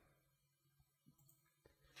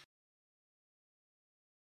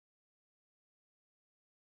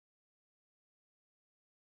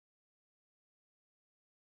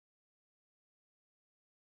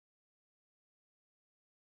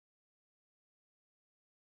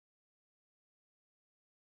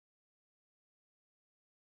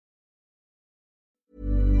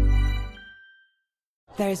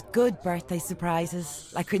 There's good birthday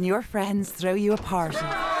surprises, like when your friends throw you a party.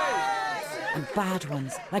 And bad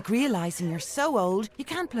ones, like realising you're so old you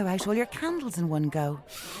can't blow out all your candles in one go.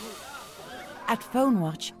 At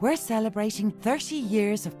PhoneWatch, we're celebrating 30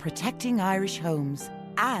 years of protecting Irish homes.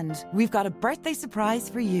 And we've got a birthday surprise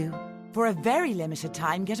for you. For a very limited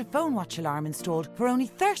time, get a PhoneWatch alarm installed for only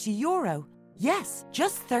 €30. Yes,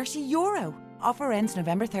 just €30. Offer ends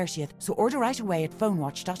November 30th, so order right away at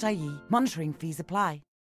phonewatch.ie. Monitoring fees apply.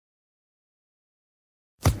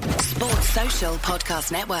 Sports Social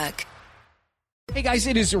Podcast Network. Hey guys,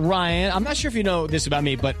 it is Ryan. I'm not sure if you know this about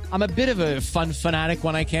me, but I'm a bit of a fun fanatic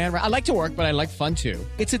when I can. I like to work, but I like fun too.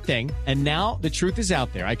 It's a thing. And now the truth is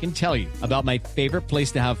out there. I can tell you about my favorite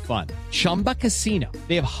place to have fun. Chumba Casino.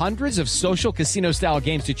 They have hundreds of social casino style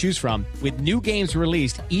games to choose from with new games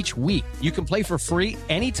released each week. You can play for free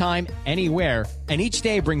anytime, anywhere. And each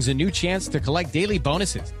day brings a new chance to collect daily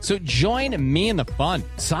bonuses. So join me in the fun.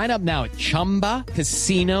 Sign up now at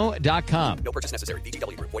ChumbaCasino.com. No purchase necessary.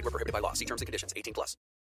 VGW Group. Void where prohibited by law. See terms and conditions. 18+.